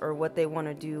careers or what they want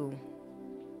to do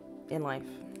in life.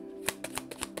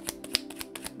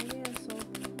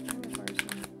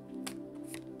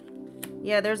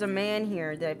 Yeah, there's a man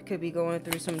here that could be going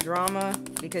through some drama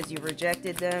because you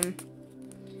rejected them.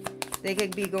 They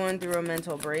could be going through a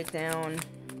mental breakdown.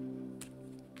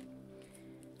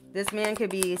 This man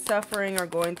could be suffering or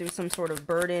going through some sort of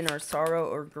burden or sorrow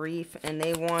or grief, and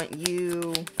they want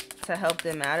you to help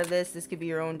them out of this. This could be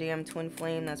your own damn twin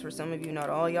flame. That's for some of you, not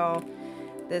all y'all.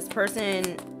 This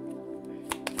person,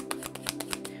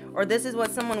 or this is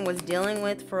what someone was dealing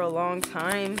with for a long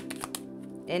time,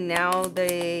 and now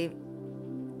they've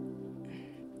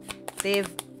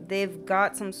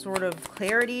got some sort of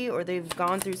clarity, or they've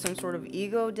gone through some sort of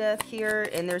ego death here,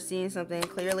 and they're seeing something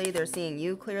clearly. They're seeing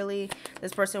you clearly.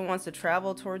 This person wants to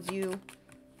travel towards you.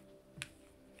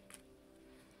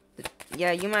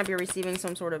 Yeah, you might be receiving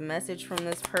some sort of message from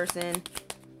this person,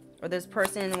 or this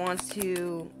person wants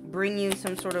to bring you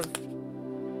some sort of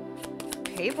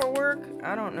paperwork.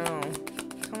 I don't know.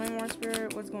 Tell me more,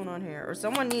 Spirit. What's going on here? Or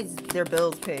someone needs their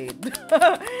bills paid.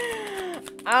 I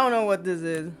don't know what this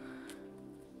is.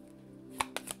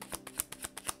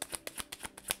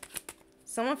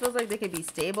 Someone feels like they could be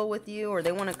stable with you, or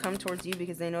they want to come towards you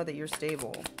because they know that you're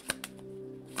stable.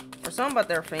 Or something about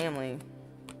their family.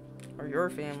 Or your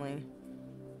family.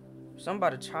 Something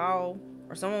about a child.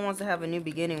 Or someone wants to have a new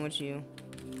beginning with you.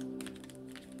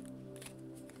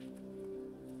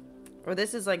 Or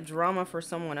this is like drama for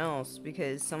someone else,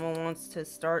 because someone wants to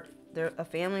start a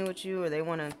family with you, or they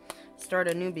want to start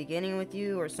a new beginning with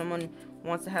you, or someone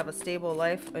wants to have a stable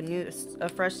life, a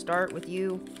fresh start with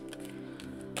you.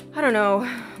 I don't know.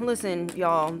 Listen,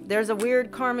 y'all. There's a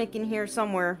weird karmic in here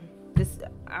somewhere.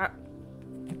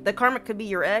 The karmic could be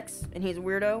your ex, and he's a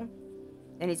weirdo,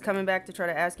 and he's coming back to try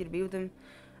to ask you to be with him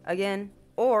again.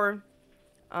 Or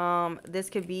this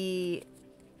could be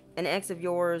an ex of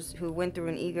yours who went through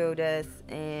an ego death,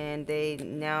 and they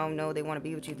now know they want to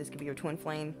be with you. This could be your twin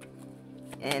flame,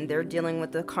 and they're dealing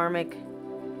with the karmic,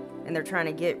 and they're trying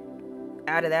to get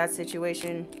out of that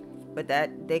situation, but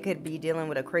that they could be dealing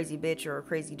with a crazy bitch or a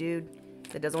crazy dude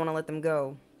that doesn't want to let them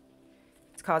go.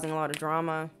 It's causing a lot of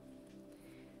drama.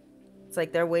 It's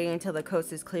like they're waiting until the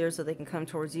coast is clear so they can come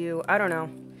towards you. I don't know.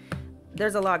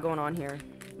 There's a lot going on here,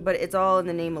 but it's all in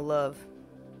the name of love.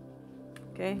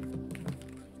 Okay?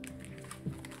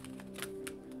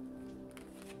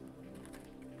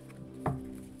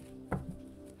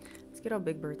 Let's get out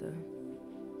Big Bertha.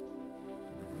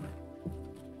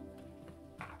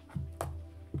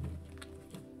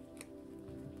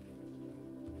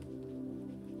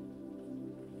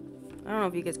 I don't know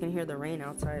if you guys can hear the rain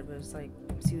outside, but it's like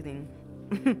soothing.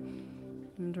 Let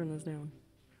me turn this down.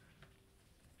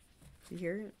 You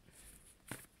hear it?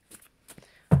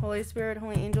 Holy Spirit,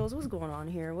 Holy Angels, what's going on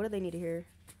here? What do they need to hear?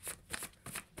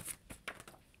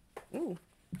 Ooh.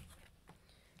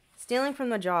 Stealing from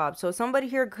the job. So somebody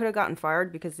here could have gotten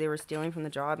fired because they were stealing from the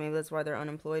job. Maybe that's why they're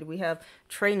unemployed. We have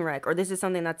train wreck, or this is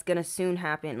something that's going to soon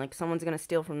happen. Like someone's going to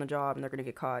steal from the job and they're going to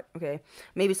get caught. Okay.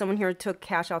 Maybe someone here took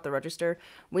cash out the register.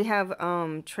 We have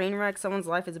train wreck. Someone's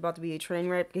life is about to be a train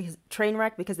wreck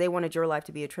because they wanted your life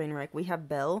to be a train wreck. We have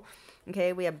Belle.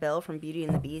 Okay. We have Belle from Beauty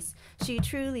and the Beast. She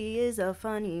truly is a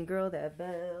funny girl, that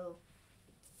Belle.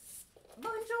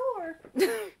 Bonjour.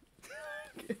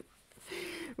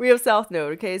 We have South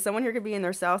Node, okay? Someone here could be in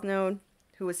their South Node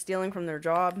who was stealing from their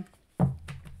job,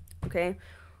 okay?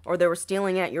 Or they were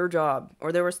stealing at your job,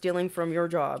 or they were stealing from your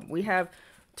job. We have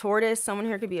Tortoise. Someone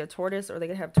here could be a Tortoise, or they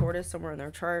could have Tortoise somewhere in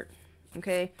their chart,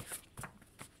 okay?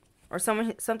 Or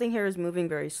something here is moving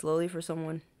very slowly for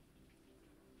someone.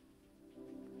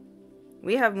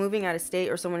 We have moving out of state,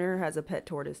 or someone here has a pet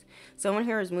tortoise. Someone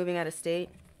here is moving out of state.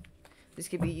 This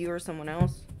could be you or someone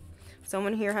else.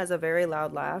 Someone here has a very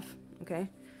loud laugh, okay?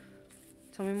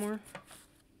 Tell me more.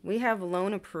 We have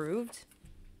loan approved.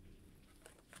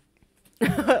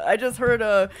 I just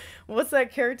heard, what's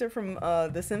that character from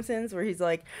The Simpsons where he's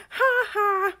like, ha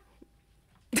ha.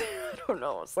 I don't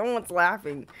know. Someone's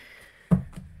laughing.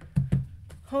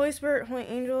 Holy Spirit, Holy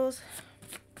Angels.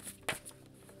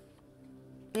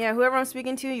 Yeah, whoever I'm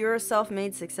speaking to, you're a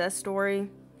self-made success story.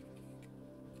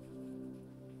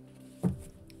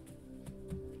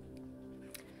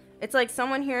 It's like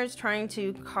someone here is trying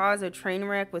to cause a train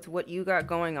wreck with what you got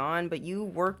going on, but you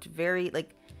worked very,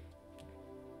 like,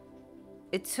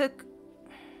 it took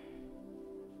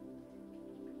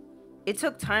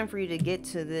time for you to get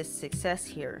to this success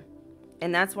here.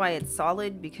 And that's why it's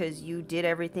solid, because you did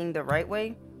everything the right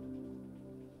way.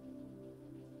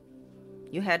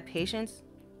 You had patience.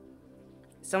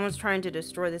 Someone's trying to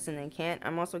destroy this and they can't.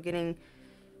 I'm also getting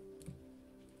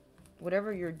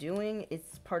whatever you're doing,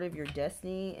 it's part of your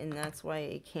destiny, and that's why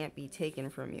it can't be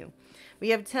taken from you. We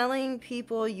have telling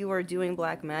people you are doing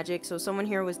black magic. So someone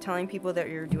here was telling people that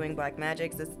you're doing black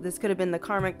magic. This could have been the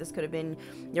karmic. This could have been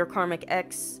your karmic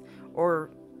ex,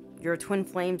 or your twin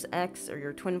flames ex, or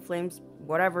your twin flames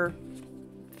whatever.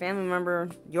 Family member,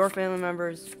 your family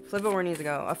members. Flip it where it needs to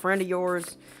go. A friend of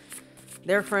yours.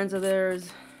 They're friends of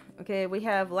theirs. Okay, we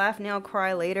have laugh now,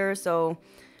 cry later. So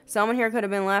someone here could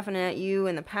have been laughing at you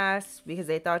in the past because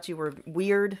they thought you were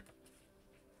weird.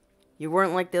 You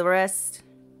weren't like the rest.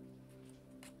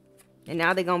 And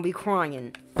now they're going to be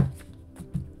crying.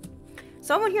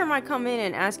 Someone here might come in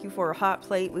and ask you for a hot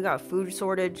plate. We got food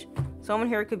shortage. Someone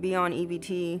here could be on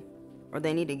EBT, or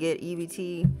they need to get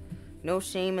EBT. No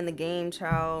shame in the game,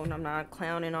 child. I'm not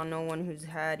clowning on no one who's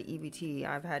had EBT.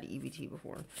 I've had EBT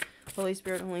before. Holy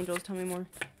Spirit, Holy Angels, tell me more.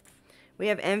 We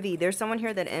have envy. There's someone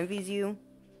here that envies you.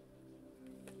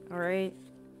 Alright.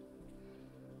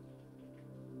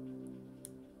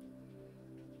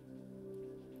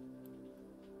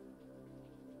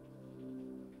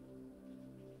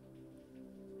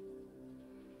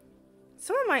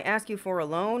 Someone might ask you for a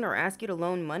loan, or ask you to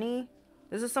loan money.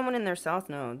 This is someone in their South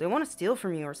Node. They want to steal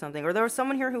from you or something. Or there was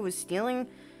someone here who was stealing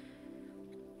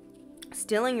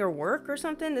your work or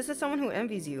something. This is someone who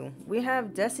envies you. We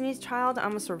have Destiny's Child.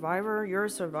 I'm a survivor. You're a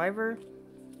survivor.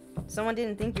 Someone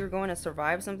didn't think you were going to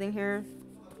survive something here.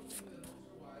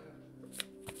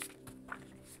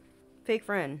 Fake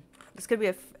friend. This could be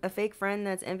a fake friend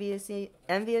that's envious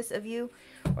of you.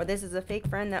 Or this is a fake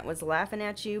friend that was laughing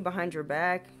at you behind your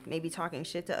back. Maybe talking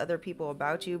shit to other people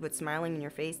about you, but smiling in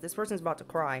your face. This person's about to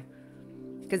cry.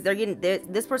 Because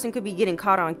this person could be getting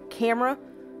caught on camera.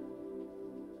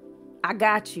 I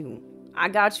got you. I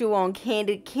got you on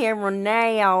candid camera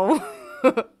now.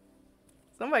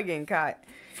 Somebody getting caught.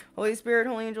 Holy Spirit,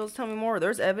 Holy Angels, tell me more.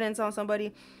 There's evidence on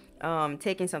somebody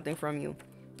taking something from you.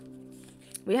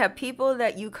 We have people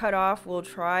that you cut off will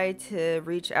try to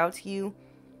reach out to you.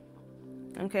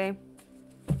 Okay.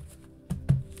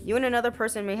 You and another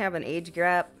person may have an age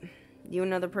gap. You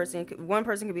and another person, one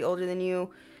person could be older than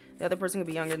you. The other person could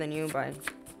be younger than you by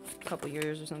a couple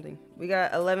years or something. We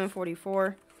got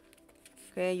 1144.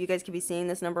 Okay, you guys could be seeing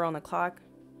this number on the clock.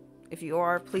 If you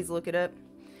are, please look it up.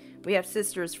 We have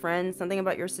sister's friend. Something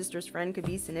about your sister's friend could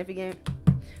be significant.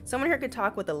 Someone here could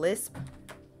talk with a lisp.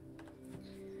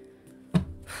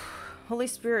 Holy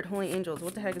Spirit, Holy Angels,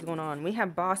 what the heck is going on? We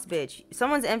have boss bitch.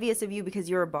 Someone's envious of you because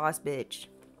you're a boss bitch.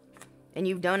 And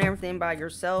you've done everything by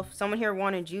yourself. Someone here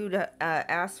wanted you to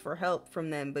ask for help from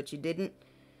them, but you didn't.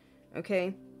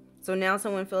 Okay? So now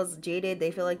someone feels jaded.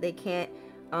 They feel like they can't,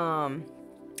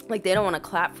 like they don't want to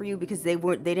clap for you because they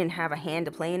didn't have a hand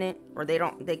to play in it. Or they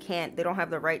don't have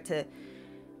the right to,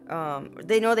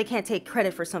 they know they can't take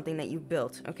credit for something that you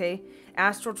built. Okay?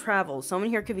 Astral travel. Someone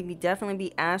here could definitely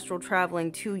be astral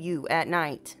traveling to you at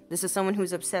night. This is someone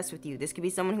who's obsessed with you. This could be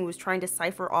someone who was trying to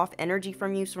cipher off energy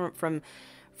from you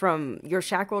from your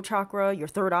chakra chakra, your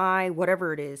third eye,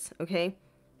 whatever it is, okay?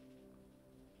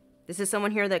 This is someone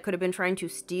here that could have been trying to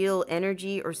steal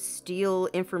energy or steal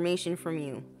information from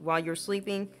you while you're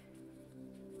sleeping.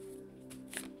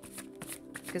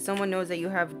 Because someone knows that you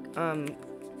have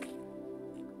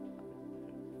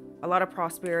a lot of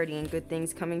prosperity and good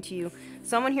things coming to you.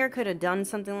 Someone here could have done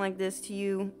something like this to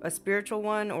you, a spiritual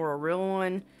one or a real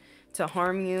one, to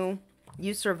harm you.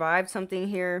 You survived something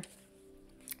here.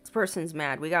 Person's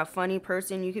mad. We got funny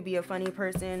person. You could be a funny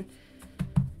person,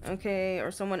 okay, or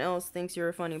someone else thinks you're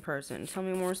a funny person. Tell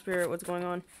me more, Spirit. What's going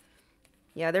on?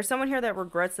 Yeah, there's someone here that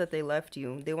regrets that they left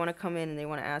you. They want to come in and they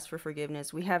want to ask for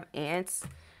forgiveness. We have ants.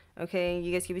 Okay,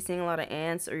 you guys could be seeing a lot of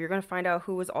ants, or you're gonna find out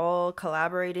who was all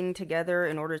collaborating together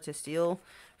in order to steal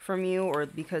from you, or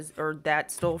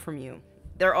that stole from you.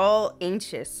 They're all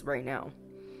anxious right now.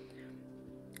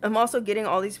 I'm also getting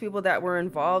all these people that were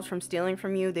involved from stealing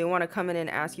from you. They want to come in and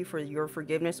ask you for your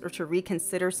forgiveness or to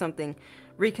reconsider something.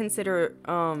 Reconsider,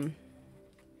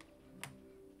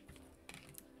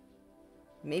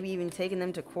 maybe even taking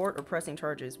them to court or pressing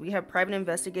charges. We have private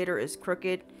investigator is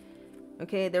crooked.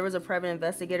 Okay, there was a private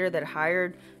investigator that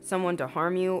hired someone to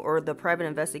harm you, or the private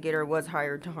investigator was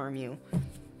hired to harm you.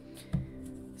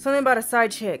 Something about a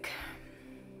side chick.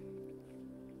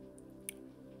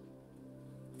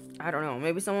 I don't know.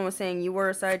 Maybe someone was saying you were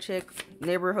a side chick.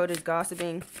 Neighborhood is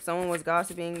gossiping. Someone was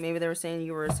gossiping. Maybe they were saying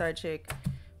you were a side chick.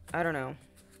 I don't know.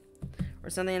 Or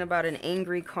something about an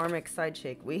angry karmic side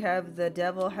chick. We have the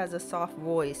devil has a soft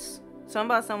voice.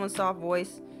 Something about someone's soft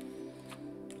voice.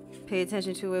 Pay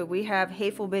attention to it. We have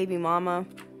hateful baby mama.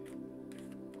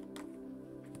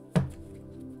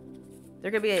 There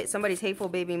could be somebody's hateful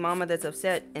baby mama that's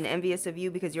upset and envious of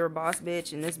you because you're a boss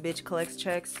bitch and this bitch collects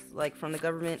checks like from the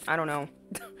government. I don't know.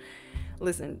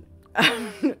 Listen,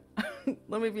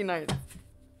 let me be nice.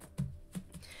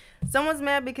 Someone's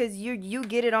mad because you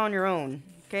get it on your own,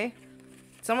 okay?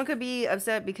 Someone could be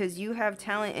upset because you have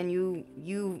talent and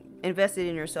you invested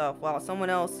in yourself while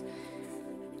someone else...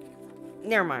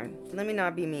 Never mind. Let me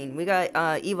not be mean. We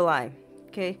got evil eye,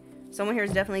 okay? Someone here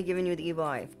is definitely giving you the evil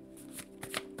eye.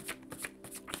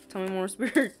 Tell me more,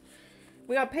 Spirit.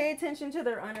 We got pay attention to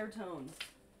their undertones.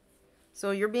 So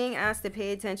you're being asked to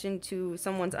pay attention to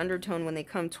someone's undertone when they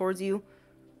come towards you.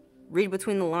 Read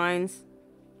between the lines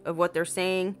of what they're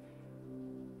saying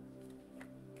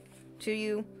to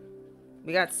you.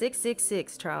 We got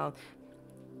 666, child.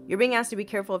 You're being asked to be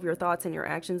careful of your thoughts and your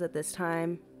actions at this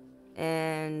time.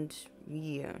 And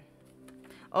yeah.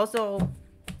 Also,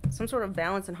 some sort of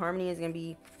balance and harmony is going to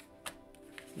be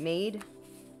made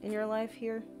in your life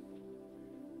here.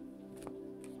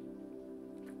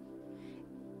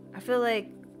 I feel like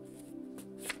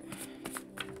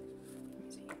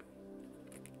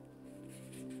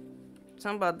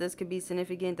something about this could be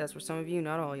significant. That's for some of you,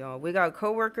 not all y'all. We got a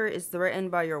coworker is threatened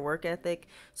by your work ethic.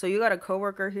 So you got a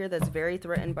coworker here that's very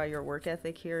threatened by your work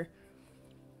ethic here.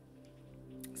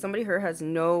 Somebody here has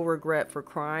no regret for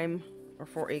crime or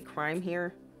for a crime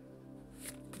here.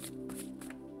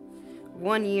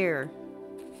 1 year.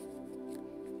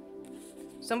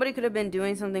 Somebody could have been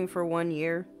doing something for 1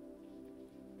 year.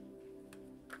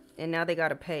 And now they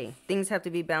gotta pay. Things have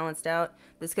to be balanced out.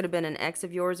 This could have been an ex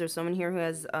of yours or someone here who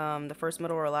has the first,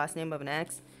 middle, or last name of an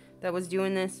ex that was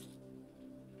doing this.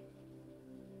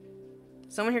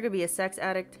 Someone here could be a sex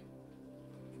addict.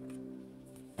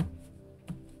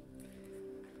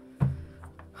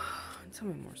 Tell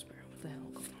me more, Spirit. What the hell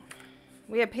going on?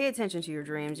 We have pay attention to your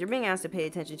dreams. You're being asked to pay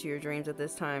attention to your dreams at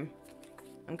this time.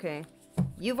 Okay.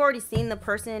 You've already seen the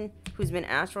person who's been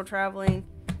astral traveling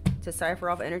to cipher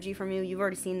off energy from you. You've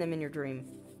already seen them in your dream.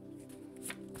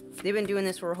 They've been doing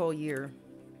this for a whole year.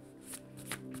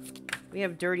 We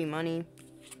have dirty money.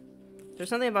 There's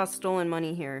something about stolen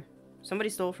money here. Somebody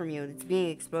stole from you. It's being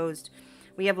exposed.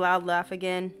 We have loud laugh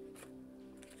again.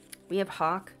 We have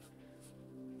hawk.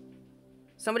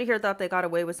 Somebody here thought they got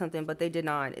away with something, but they did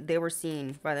not. They were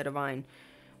seen by the divine.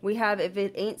 We have if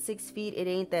it ain't 6 feet, it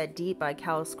ain't that deep by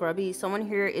Cal Scrubby. Someone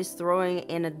here is throwing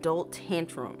an adult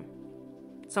tantrum.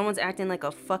 Someone's acting like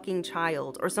a fucking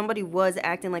child. Or somebody was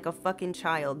acting like a fucking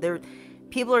child.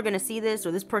 People are going to see this,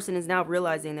 or this person is now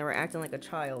realizing they were acting like a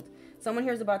child. Someone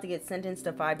here is about to get sentenced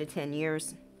to 5 to 10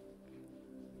 years.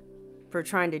 For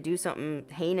trying to do something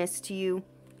heinous to you.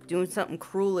 Doing something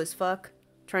cruel as fuck.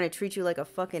 Trying to treat you like a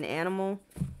fucking animal.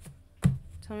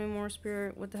 Tell me more,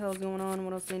 Spirit. What the hell is going on?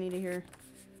 What else do I need to hear?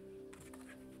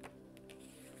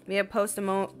 We have Post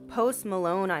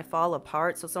Malone, I Fall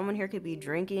Apart. So someone here could be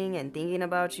drinking and thinking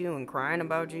about you and crying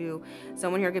about you.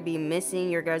 Someone here could be missing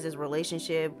your guys'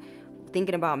 relationship.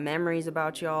 Thinking about memories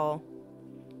about y'all.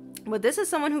 But this is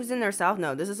someone who's in their South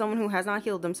Node. This is someone who has not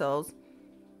healed themselves.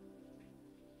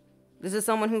 This is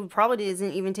someone who probably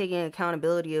isn't even taking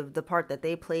accountability of the part that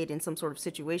they played in some sort of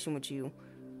situation with you.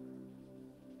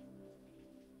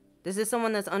 This is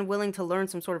someone that's unwilling to learn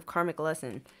some sort of karmic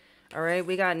lesson. Alright,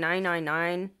 we got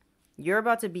 999. You're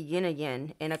about to begin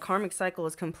again, and a karmic cycle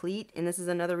is complete, and this is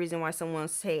another reason why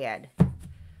someone's sad.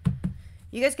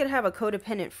 You guys could have a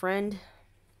codependent friend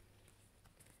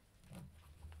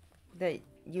that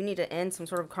you need to end some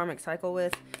sort of karmic cycle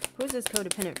with. Who's this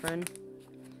codependent friend?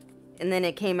 And then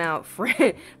it came out,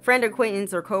 friend,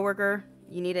 acquaintance, or coworker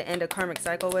you need to end a karmic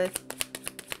cycle with.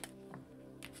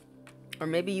 Or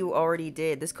maybe you already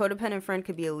did. This codependent friend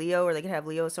could be a Leo, or they could have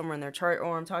Leo somewhere in their chart.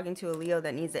 Or I'm talking to a Leo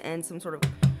that needs to end some sort of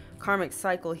karmic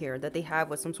cycle here that they have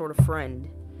with some sort of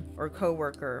friend or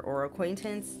coworker or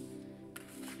acquaintance.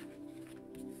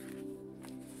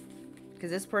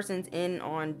 Because this person's in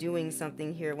on doing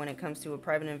something here when it comes to a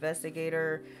private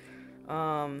investigator.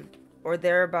 Or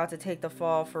they're about to take the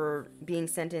fall for being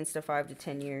sentenced to 5 to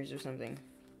 10 years or something.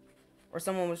 Or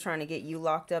someone was trying to get you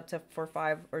locked up for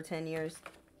 5 or 10 years.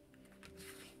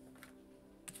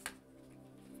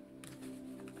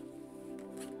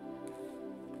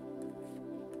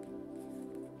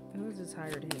 Who's this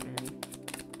hired hitman?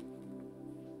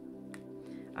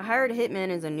 A hired hitman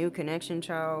is a new connection,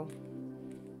 child.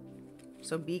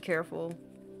 So be careful.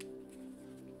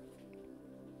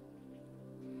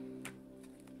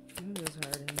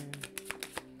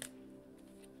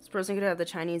 This person could have the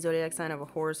Chinese zodiac sign of a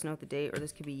horse. Note the date, or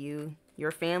this could be you,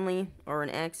 your family, or an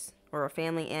ex, or a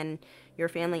family and your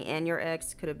family and your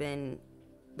ex could have been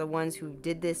the ones who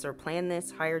did this or planned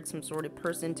this, hired some sort of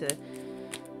person to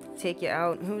take you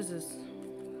out. Who is this?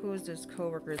 Who is this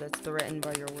coworker that's threatened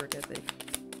by your work ethic?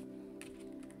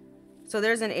 So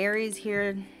there's an Aries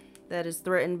here that is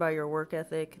threatened by your work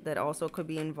ethic that also could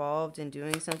be involved in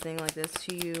doing something like this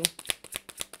to you.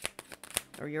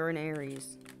 Or you're an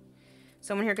Aries.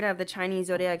 Someone here could have the Chinese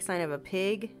zodiac sign of a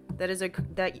pig. That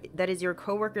is your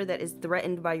coworker that is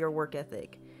threatened by your work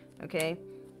ethic. Okay?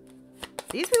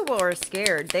 These people are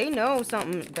scared. They know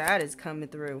something bad is coming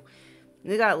through.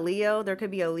 We got Leo. There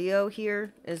could be a Leo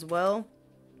here as well.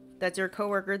 That's your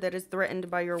coworker that is threatened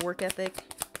by your work ethic.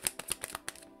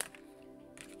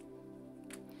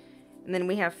 And then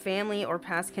we have family or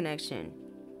past connection.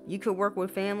 You could work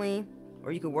with family,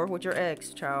 or you could work with your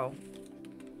ex, child.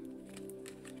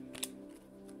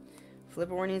 Flip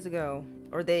it where it needs to go.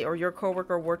 Or your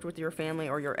coworker worked with your family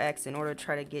or your ex in order to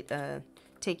try to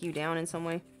take you down in some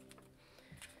way.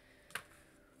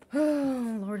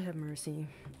 Oh, Lord have mercy.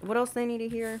 What else they need to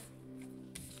hear?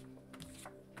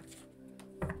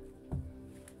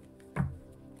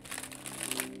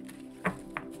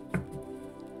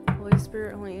 Holy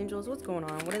Spirit, Holy Angels, what's going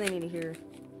on? What do they need to hear?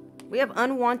 We have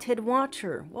unwanted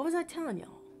watcher. What was I telling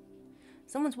y'all?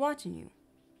 Someone's watching you.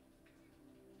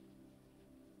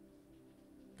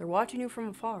 They're watching you from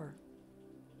afar.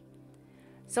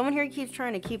 Someone here keeps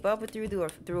trying to keep up with you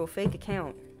through a fake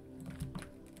account.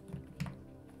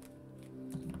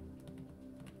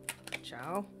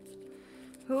 Ciao.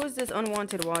 Who is this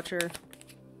unwanted watcher?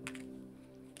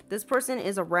 This person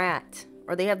is a rat.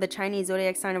 Or they have the Chinese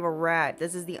zodiac sign of a rat.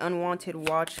 This is the unwanted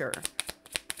watcher.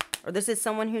 Or this is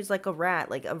someone who's like a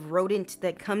rat, like a rodent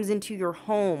that comes into your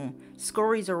home,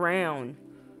 scurries around,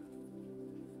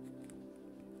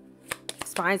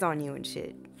 spies on you and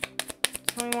shit.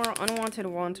 Tell me more unwanted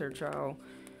watcher, child.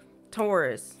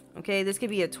 Taurus. Okay, this could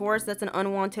be a Taurus that's an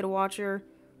unwanted watcher.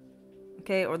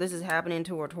 Okay, or this is happening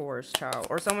to a Taurus child.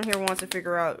 Or someone here wants to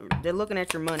figure out, they're looking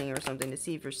at your money or something to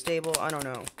see if you're stable. I don't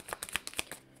know.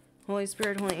 Holy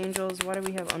Spirit, Holy Angels, why do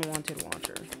we have Unwanted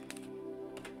Watcher?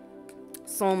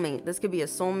 Soulmate. This could be a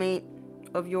soulmate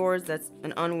of yours that's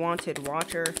an unwanted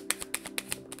watcher.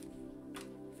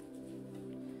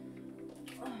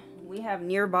 We have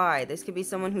nearby. This could be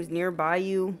someone who's nearby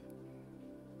you.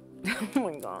 Oh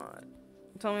my god.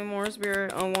 Tell me more,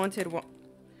 Spirit. Unwanted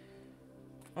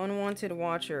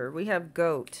watcher. We have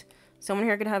goat. Someone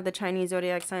here could have the Chinese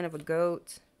zodiac sign of a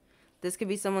goat. This could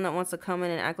be someone that wants to come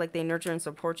in and act like they nurture and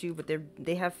support you, but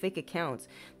they have fake accounts.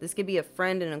 This could be a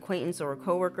friend, an acquaintance, or a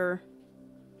coworker.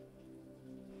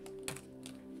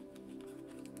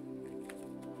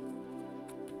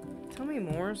 Tell me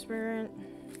more, Spirit.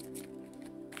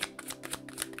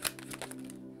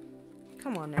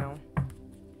 Come on now.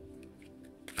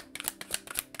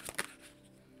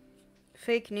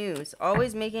 Fake news.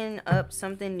 Always making up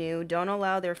something new. Don't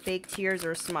allow their fake tears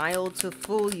or smile to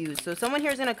fool you. So someone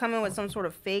here is going to come in with some sort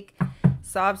of fake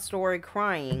sob story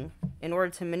crying in order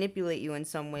to manipulate you in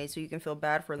some way so you can feel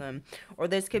bad for them. Or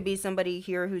this could be somebody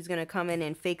here who's going to come in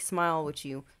and fake smile with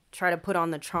you. Try to put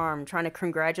on the charm. Trying to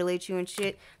congratulate you and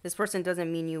shit. This person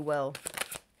doesn't mean you well.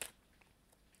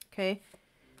 Okay?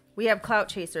 We have clout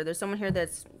chaser. There's someone here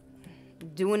that's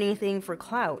doing anything for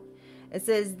clout. It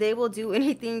says they will do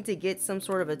anything to get some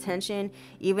sort of attention,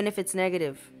 even if it's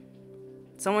negative.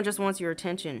 Someone just wants your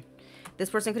attention. This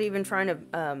person could even try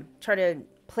to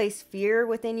place fear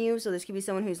within you. So this could be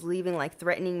someone who's leaving like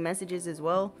threatening messages as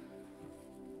well.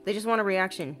 They just want a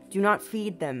reaction. Do not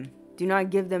feed them. Do not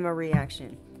give them a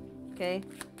reaction. Okay?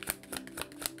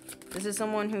 This is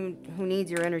someone who needs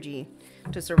your energy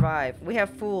to survive. We have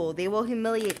fool. They will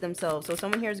humiliate themselves. So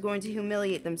someone here is going to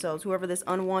humiliate themselves, whoever this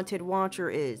unwanted watcher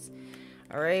is.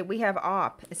 Alright, we have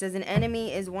op. It says an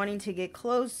enemy is wanting to get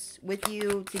close with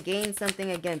you to gain something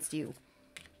against you.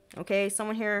 Okay,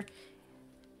 someone here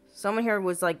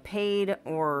was like paid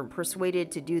or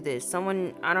persuaded to do this.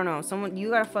 Someone, I don't know,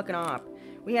 you got a fucking op.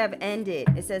 We have end it.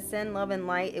 It says send love and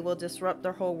light. It will disrupt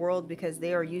their whole world because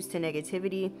they are used to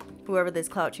negativity, whoever this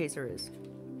clout chaser is.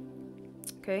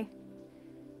 Okay.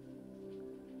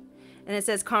 And it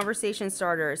says conversation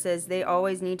starter. It says they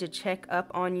always need to check up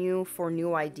on you for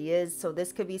new ideas. So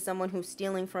this could be someone who's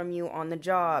stealing from you on the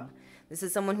job. This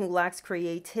is someone who lacks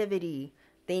creativity.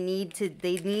 They need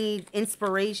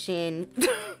inspiration.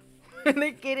 And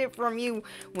they get it from you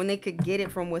when they could get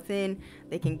it from within.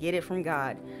 They can get it from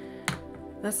God.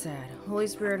 That's sad. Holy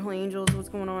Spirit, Holy Angels, what's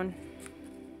going on?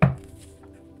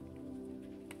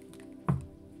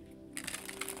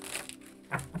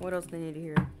 What else they need to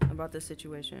hear about this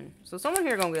situation? So someone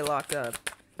here gonna get locked up.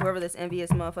 Whoever this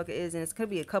envious motherfucker is, and it could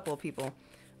be a couple of people.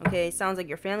 Okay, sounds like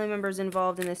your family members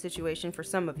involved in this situation for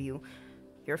some of you.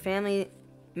 Your family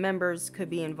members could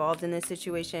be involved in this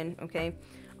situation, okay?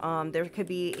 There could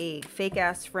be a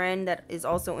fake-ass friend that is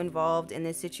also involved in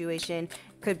this situation.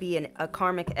 Could be a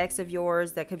karmic ex of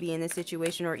yours that could be in this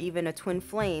situation, or even a twin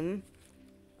flame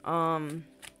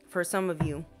for some of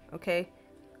you, okay?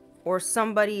 Or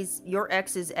your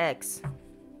ex's ex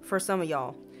for some of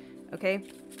y'all, okay?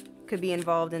 Could be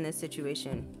involved in this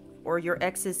situation. Or your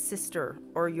ex's sister,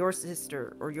 or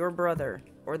your brother,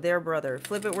 or their brother.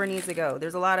 Flip it where it needs to go.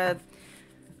 There's a lot of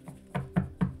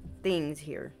things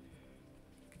here.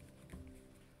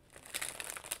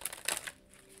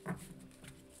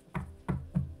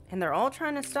 And they're all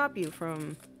trying to stop you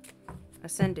from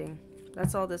ascending.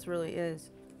 That's all this really is.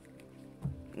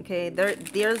 Okay,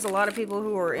 there's a lot of people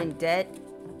who are in debt.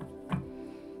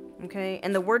 Okay,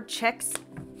 and the word checks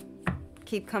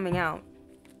keep coming out.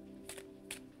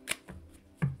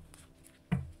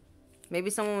 Maybe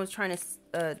someone was trying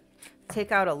to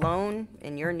take out a loan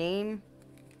in your name.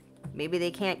 Maybe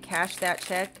they can't cash that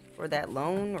check or that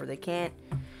loan, or they can't.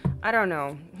 I don't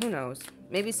know. Who knows?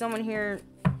 Maybe someone here,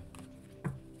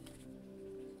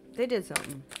 they did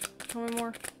something. Tell me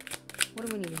more. What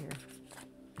do we need here?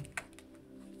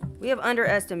 We have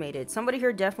underestimated. Somebody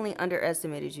here definitely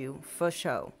underestimated you, for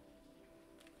sure.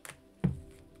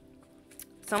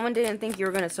 Someone didn't think you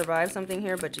were going to survive something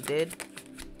here, but you did.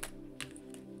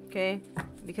 Okay?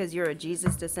 Because you're a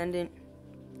Jesus descendant.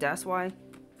 That's why.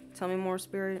 Tell me more,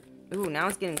 Spirit. Ooh, now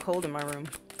it's getting cold in my room.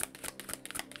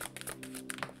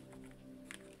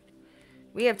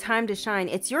 We have time to shine.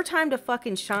 It's your time to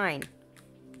fucking shine.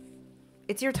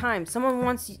 It's your time. Someone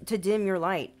wants to dim your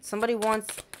light. Somebody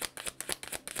wants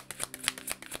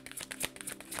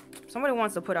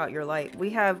to put out your light. We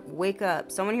have wake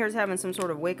up. Someone here is having some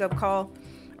sort of wake up call.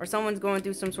 Or someone's going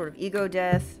through some sort of ego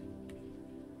death.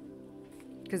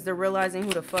 Because they're realizing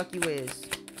who the fuck you is.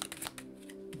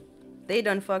 They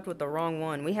done fucked with the wrong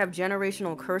one. We have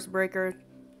generational curse breaker.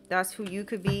 That's who you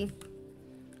could be.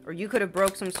 Or you could have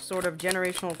broke some sort of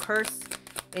generational curse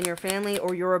in your family,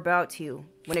 or you're about to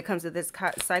when it comes to this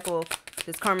cycle,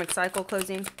 this karmic cycle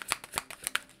closing.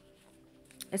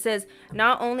 It says,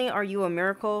 not only are you a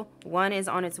miracle, one is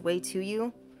on its way to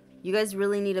you. You guys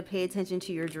really need to pay attention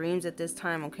to your dreams at this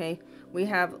time, okay? We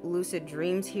have lucid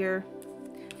dreams here.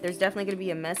 There's definitely going to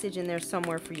be a message in there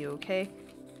somewhere for you, okay?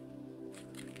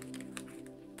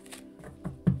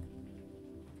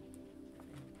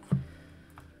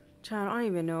 Child, I don't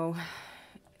even know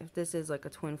if this is like a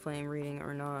twin flame reading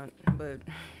or not, but...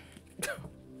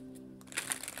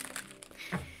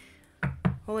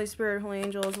 Holy Spirit, Holy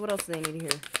Angels, what else do they need to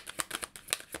hear?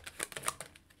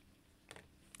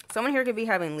 Someone here could be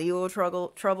having legal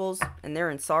troubles and they're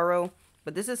in sorrow,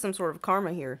 but this is some sort of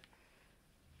karma here.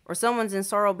 Or someone's in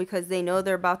sorrow because they know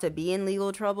they're about to be in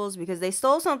legal troubles because they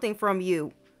stole something from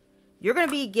you. You're going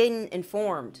to be getting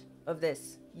informed of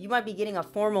this. You might be getting a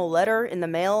formal letter in the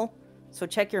mail, so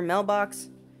check your mailbox.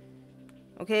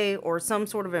 Okay, or some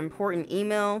sort of important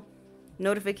email,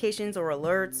 notifications or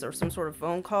alerts, or some sort of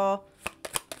phone call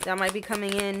that might be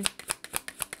coming in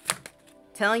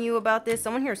telling you about this.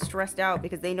 Someone here is stressed out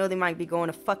because they know they might be going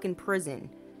to fucking prison.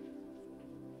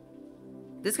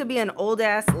 This could be an old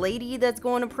ass lady that's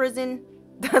going to prison.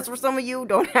 That's for some of you.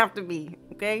 Don't have to be,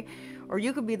 okay? Or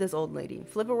you could be this old lady.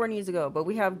 Flip it where it needs to go. But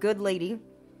we have good lady.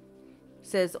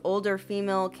 Says older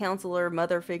female counselor,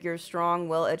 mother figure, strong,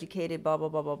 well educated, blah blah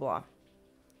blah blah blah.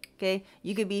 Okay,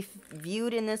 you could be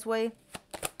viewed in this way.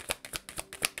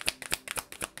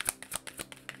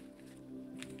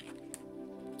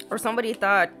 Or somebody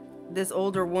thought this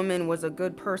older woman was a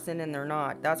good person and they're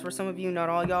not. That's for some of you, not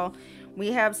all y'all.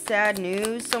 We have sad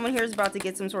news. Someone here is about to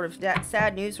get some sort of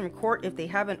sad news from court if they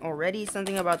haven't already.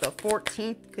 Something about the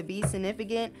 14th could be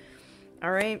significant.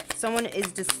 All right. Someone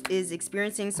is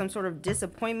experiencing some sort of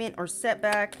disappointment or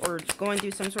setback or going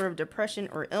through some sort of depression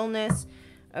or illness.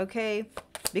 Okay.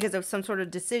 Because of some sort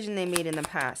of decision they made in the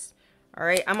past. All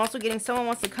right. I'm also getting someone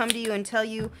wants to come to you and tell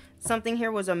you something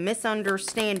here was a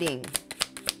misunderstanding.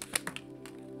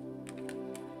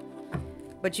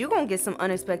 But you're going to get some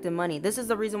unexpected money. This is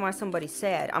the reason why somebody's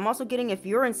sad. I'm also getting if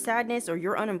you're in sadness or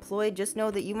you're unemployed, just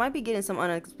know that you might be getting some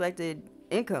unexpected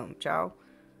income, child.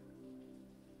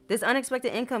 This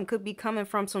unexpected income could be coming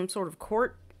from some sort of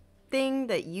court thing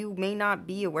that you may not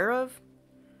be aware of.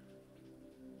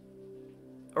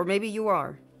 Or maybe you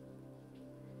are.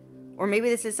 Or maybe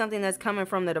this is something that's coming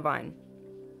from the divine.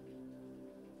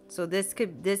 So this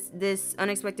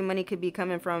unexpected money could be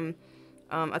coming from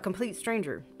a complete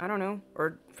stranger. I don't know.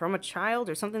 Or from a child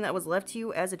or something that was left to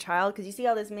you as a child. Because you see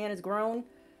how this man is grown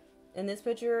in this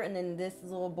picture. And then this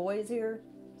little boy is here.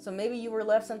 So maybe you were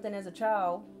left something as a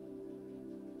child.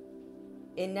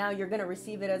 And now you're going to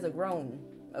receive it as a grown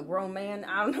man.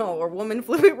 I don't know. Or woman.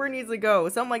 Flip it where it needs to go.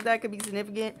 Something like that could be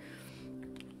significant.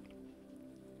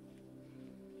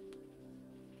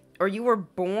 Or you were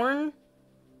born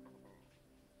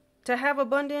to have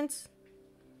abundance.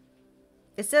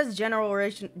 It says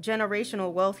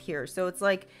generational wealth here. So it's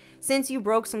like, since you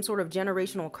broke some sort of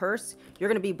generational curse, you're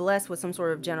going to be blessed with some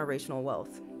sort of generational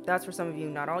wealth. That's for some of you,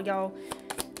 not all y'all.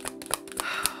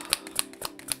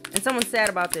 And someone's sad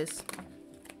about this.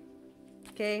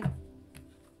 Okay.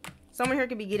 Someone here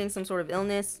could be getting some sort of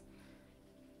illness.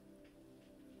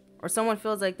 Or someone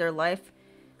feels like their life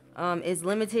is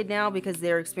limited now because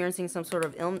they're experiencing some sort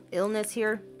of illness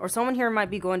here. Or someone here might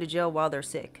be going to jail while they're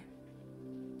sick.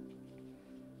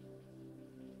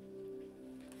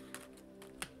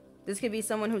 This could be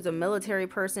someone who's a military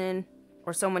person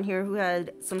or someone here who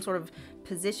had some sort of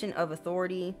position of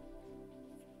authority.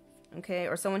 Okay,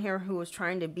 or someone here who was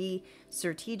trying to be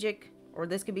strategic. Or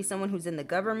this could be someone who's in the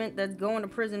government that's going to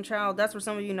prison, child. That's for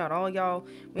some of you, not all y'all.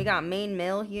 We got main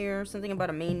male here. Something about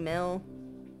a main male.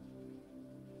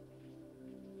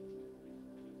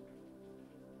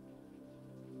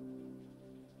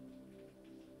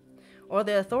 Or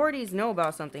the authorities know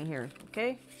about something here,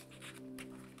 okay?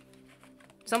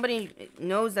 Somebody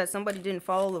knows that somebody didn't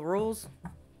follow the rules.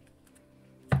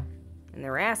 And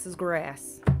their ass is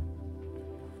grass.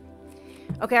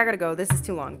 Okay, I gotta go. This is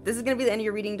too long. This is gonna be the end of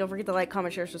your reading. Don't forget to like,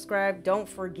 comment, share, subscribe. Don't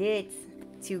forget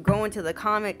to go into the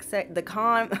comics. I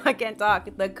can't talk.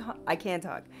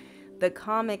 The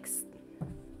comics.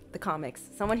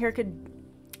 Someone here could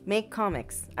make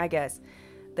comics, I guess.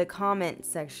 The comment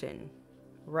section.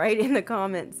 Right in the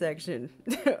comment section.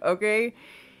 Okay?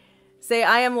 Say,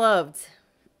 I am loved.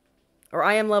 Or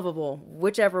I am lovable.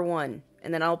 Whichever one.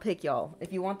 And then I'll pick y'all.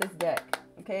 If you want this deck.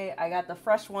 Okay? I got the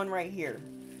fresh one right here.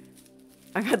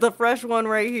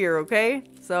 Okay?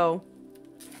 So,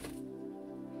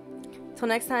 Till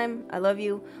next time, I love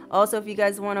you. Also, if you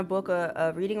guys want to book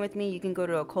a reading with me, you can go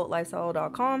to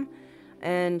occultlifestyle.com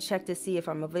and check to see if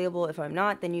I'm available. If I'm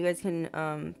not, then you guys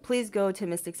can please go to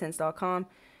mysticsense.com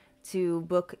to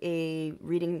book a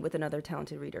reading with another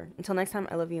talented reader. Until next time,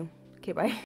 I love you. Okay, bye.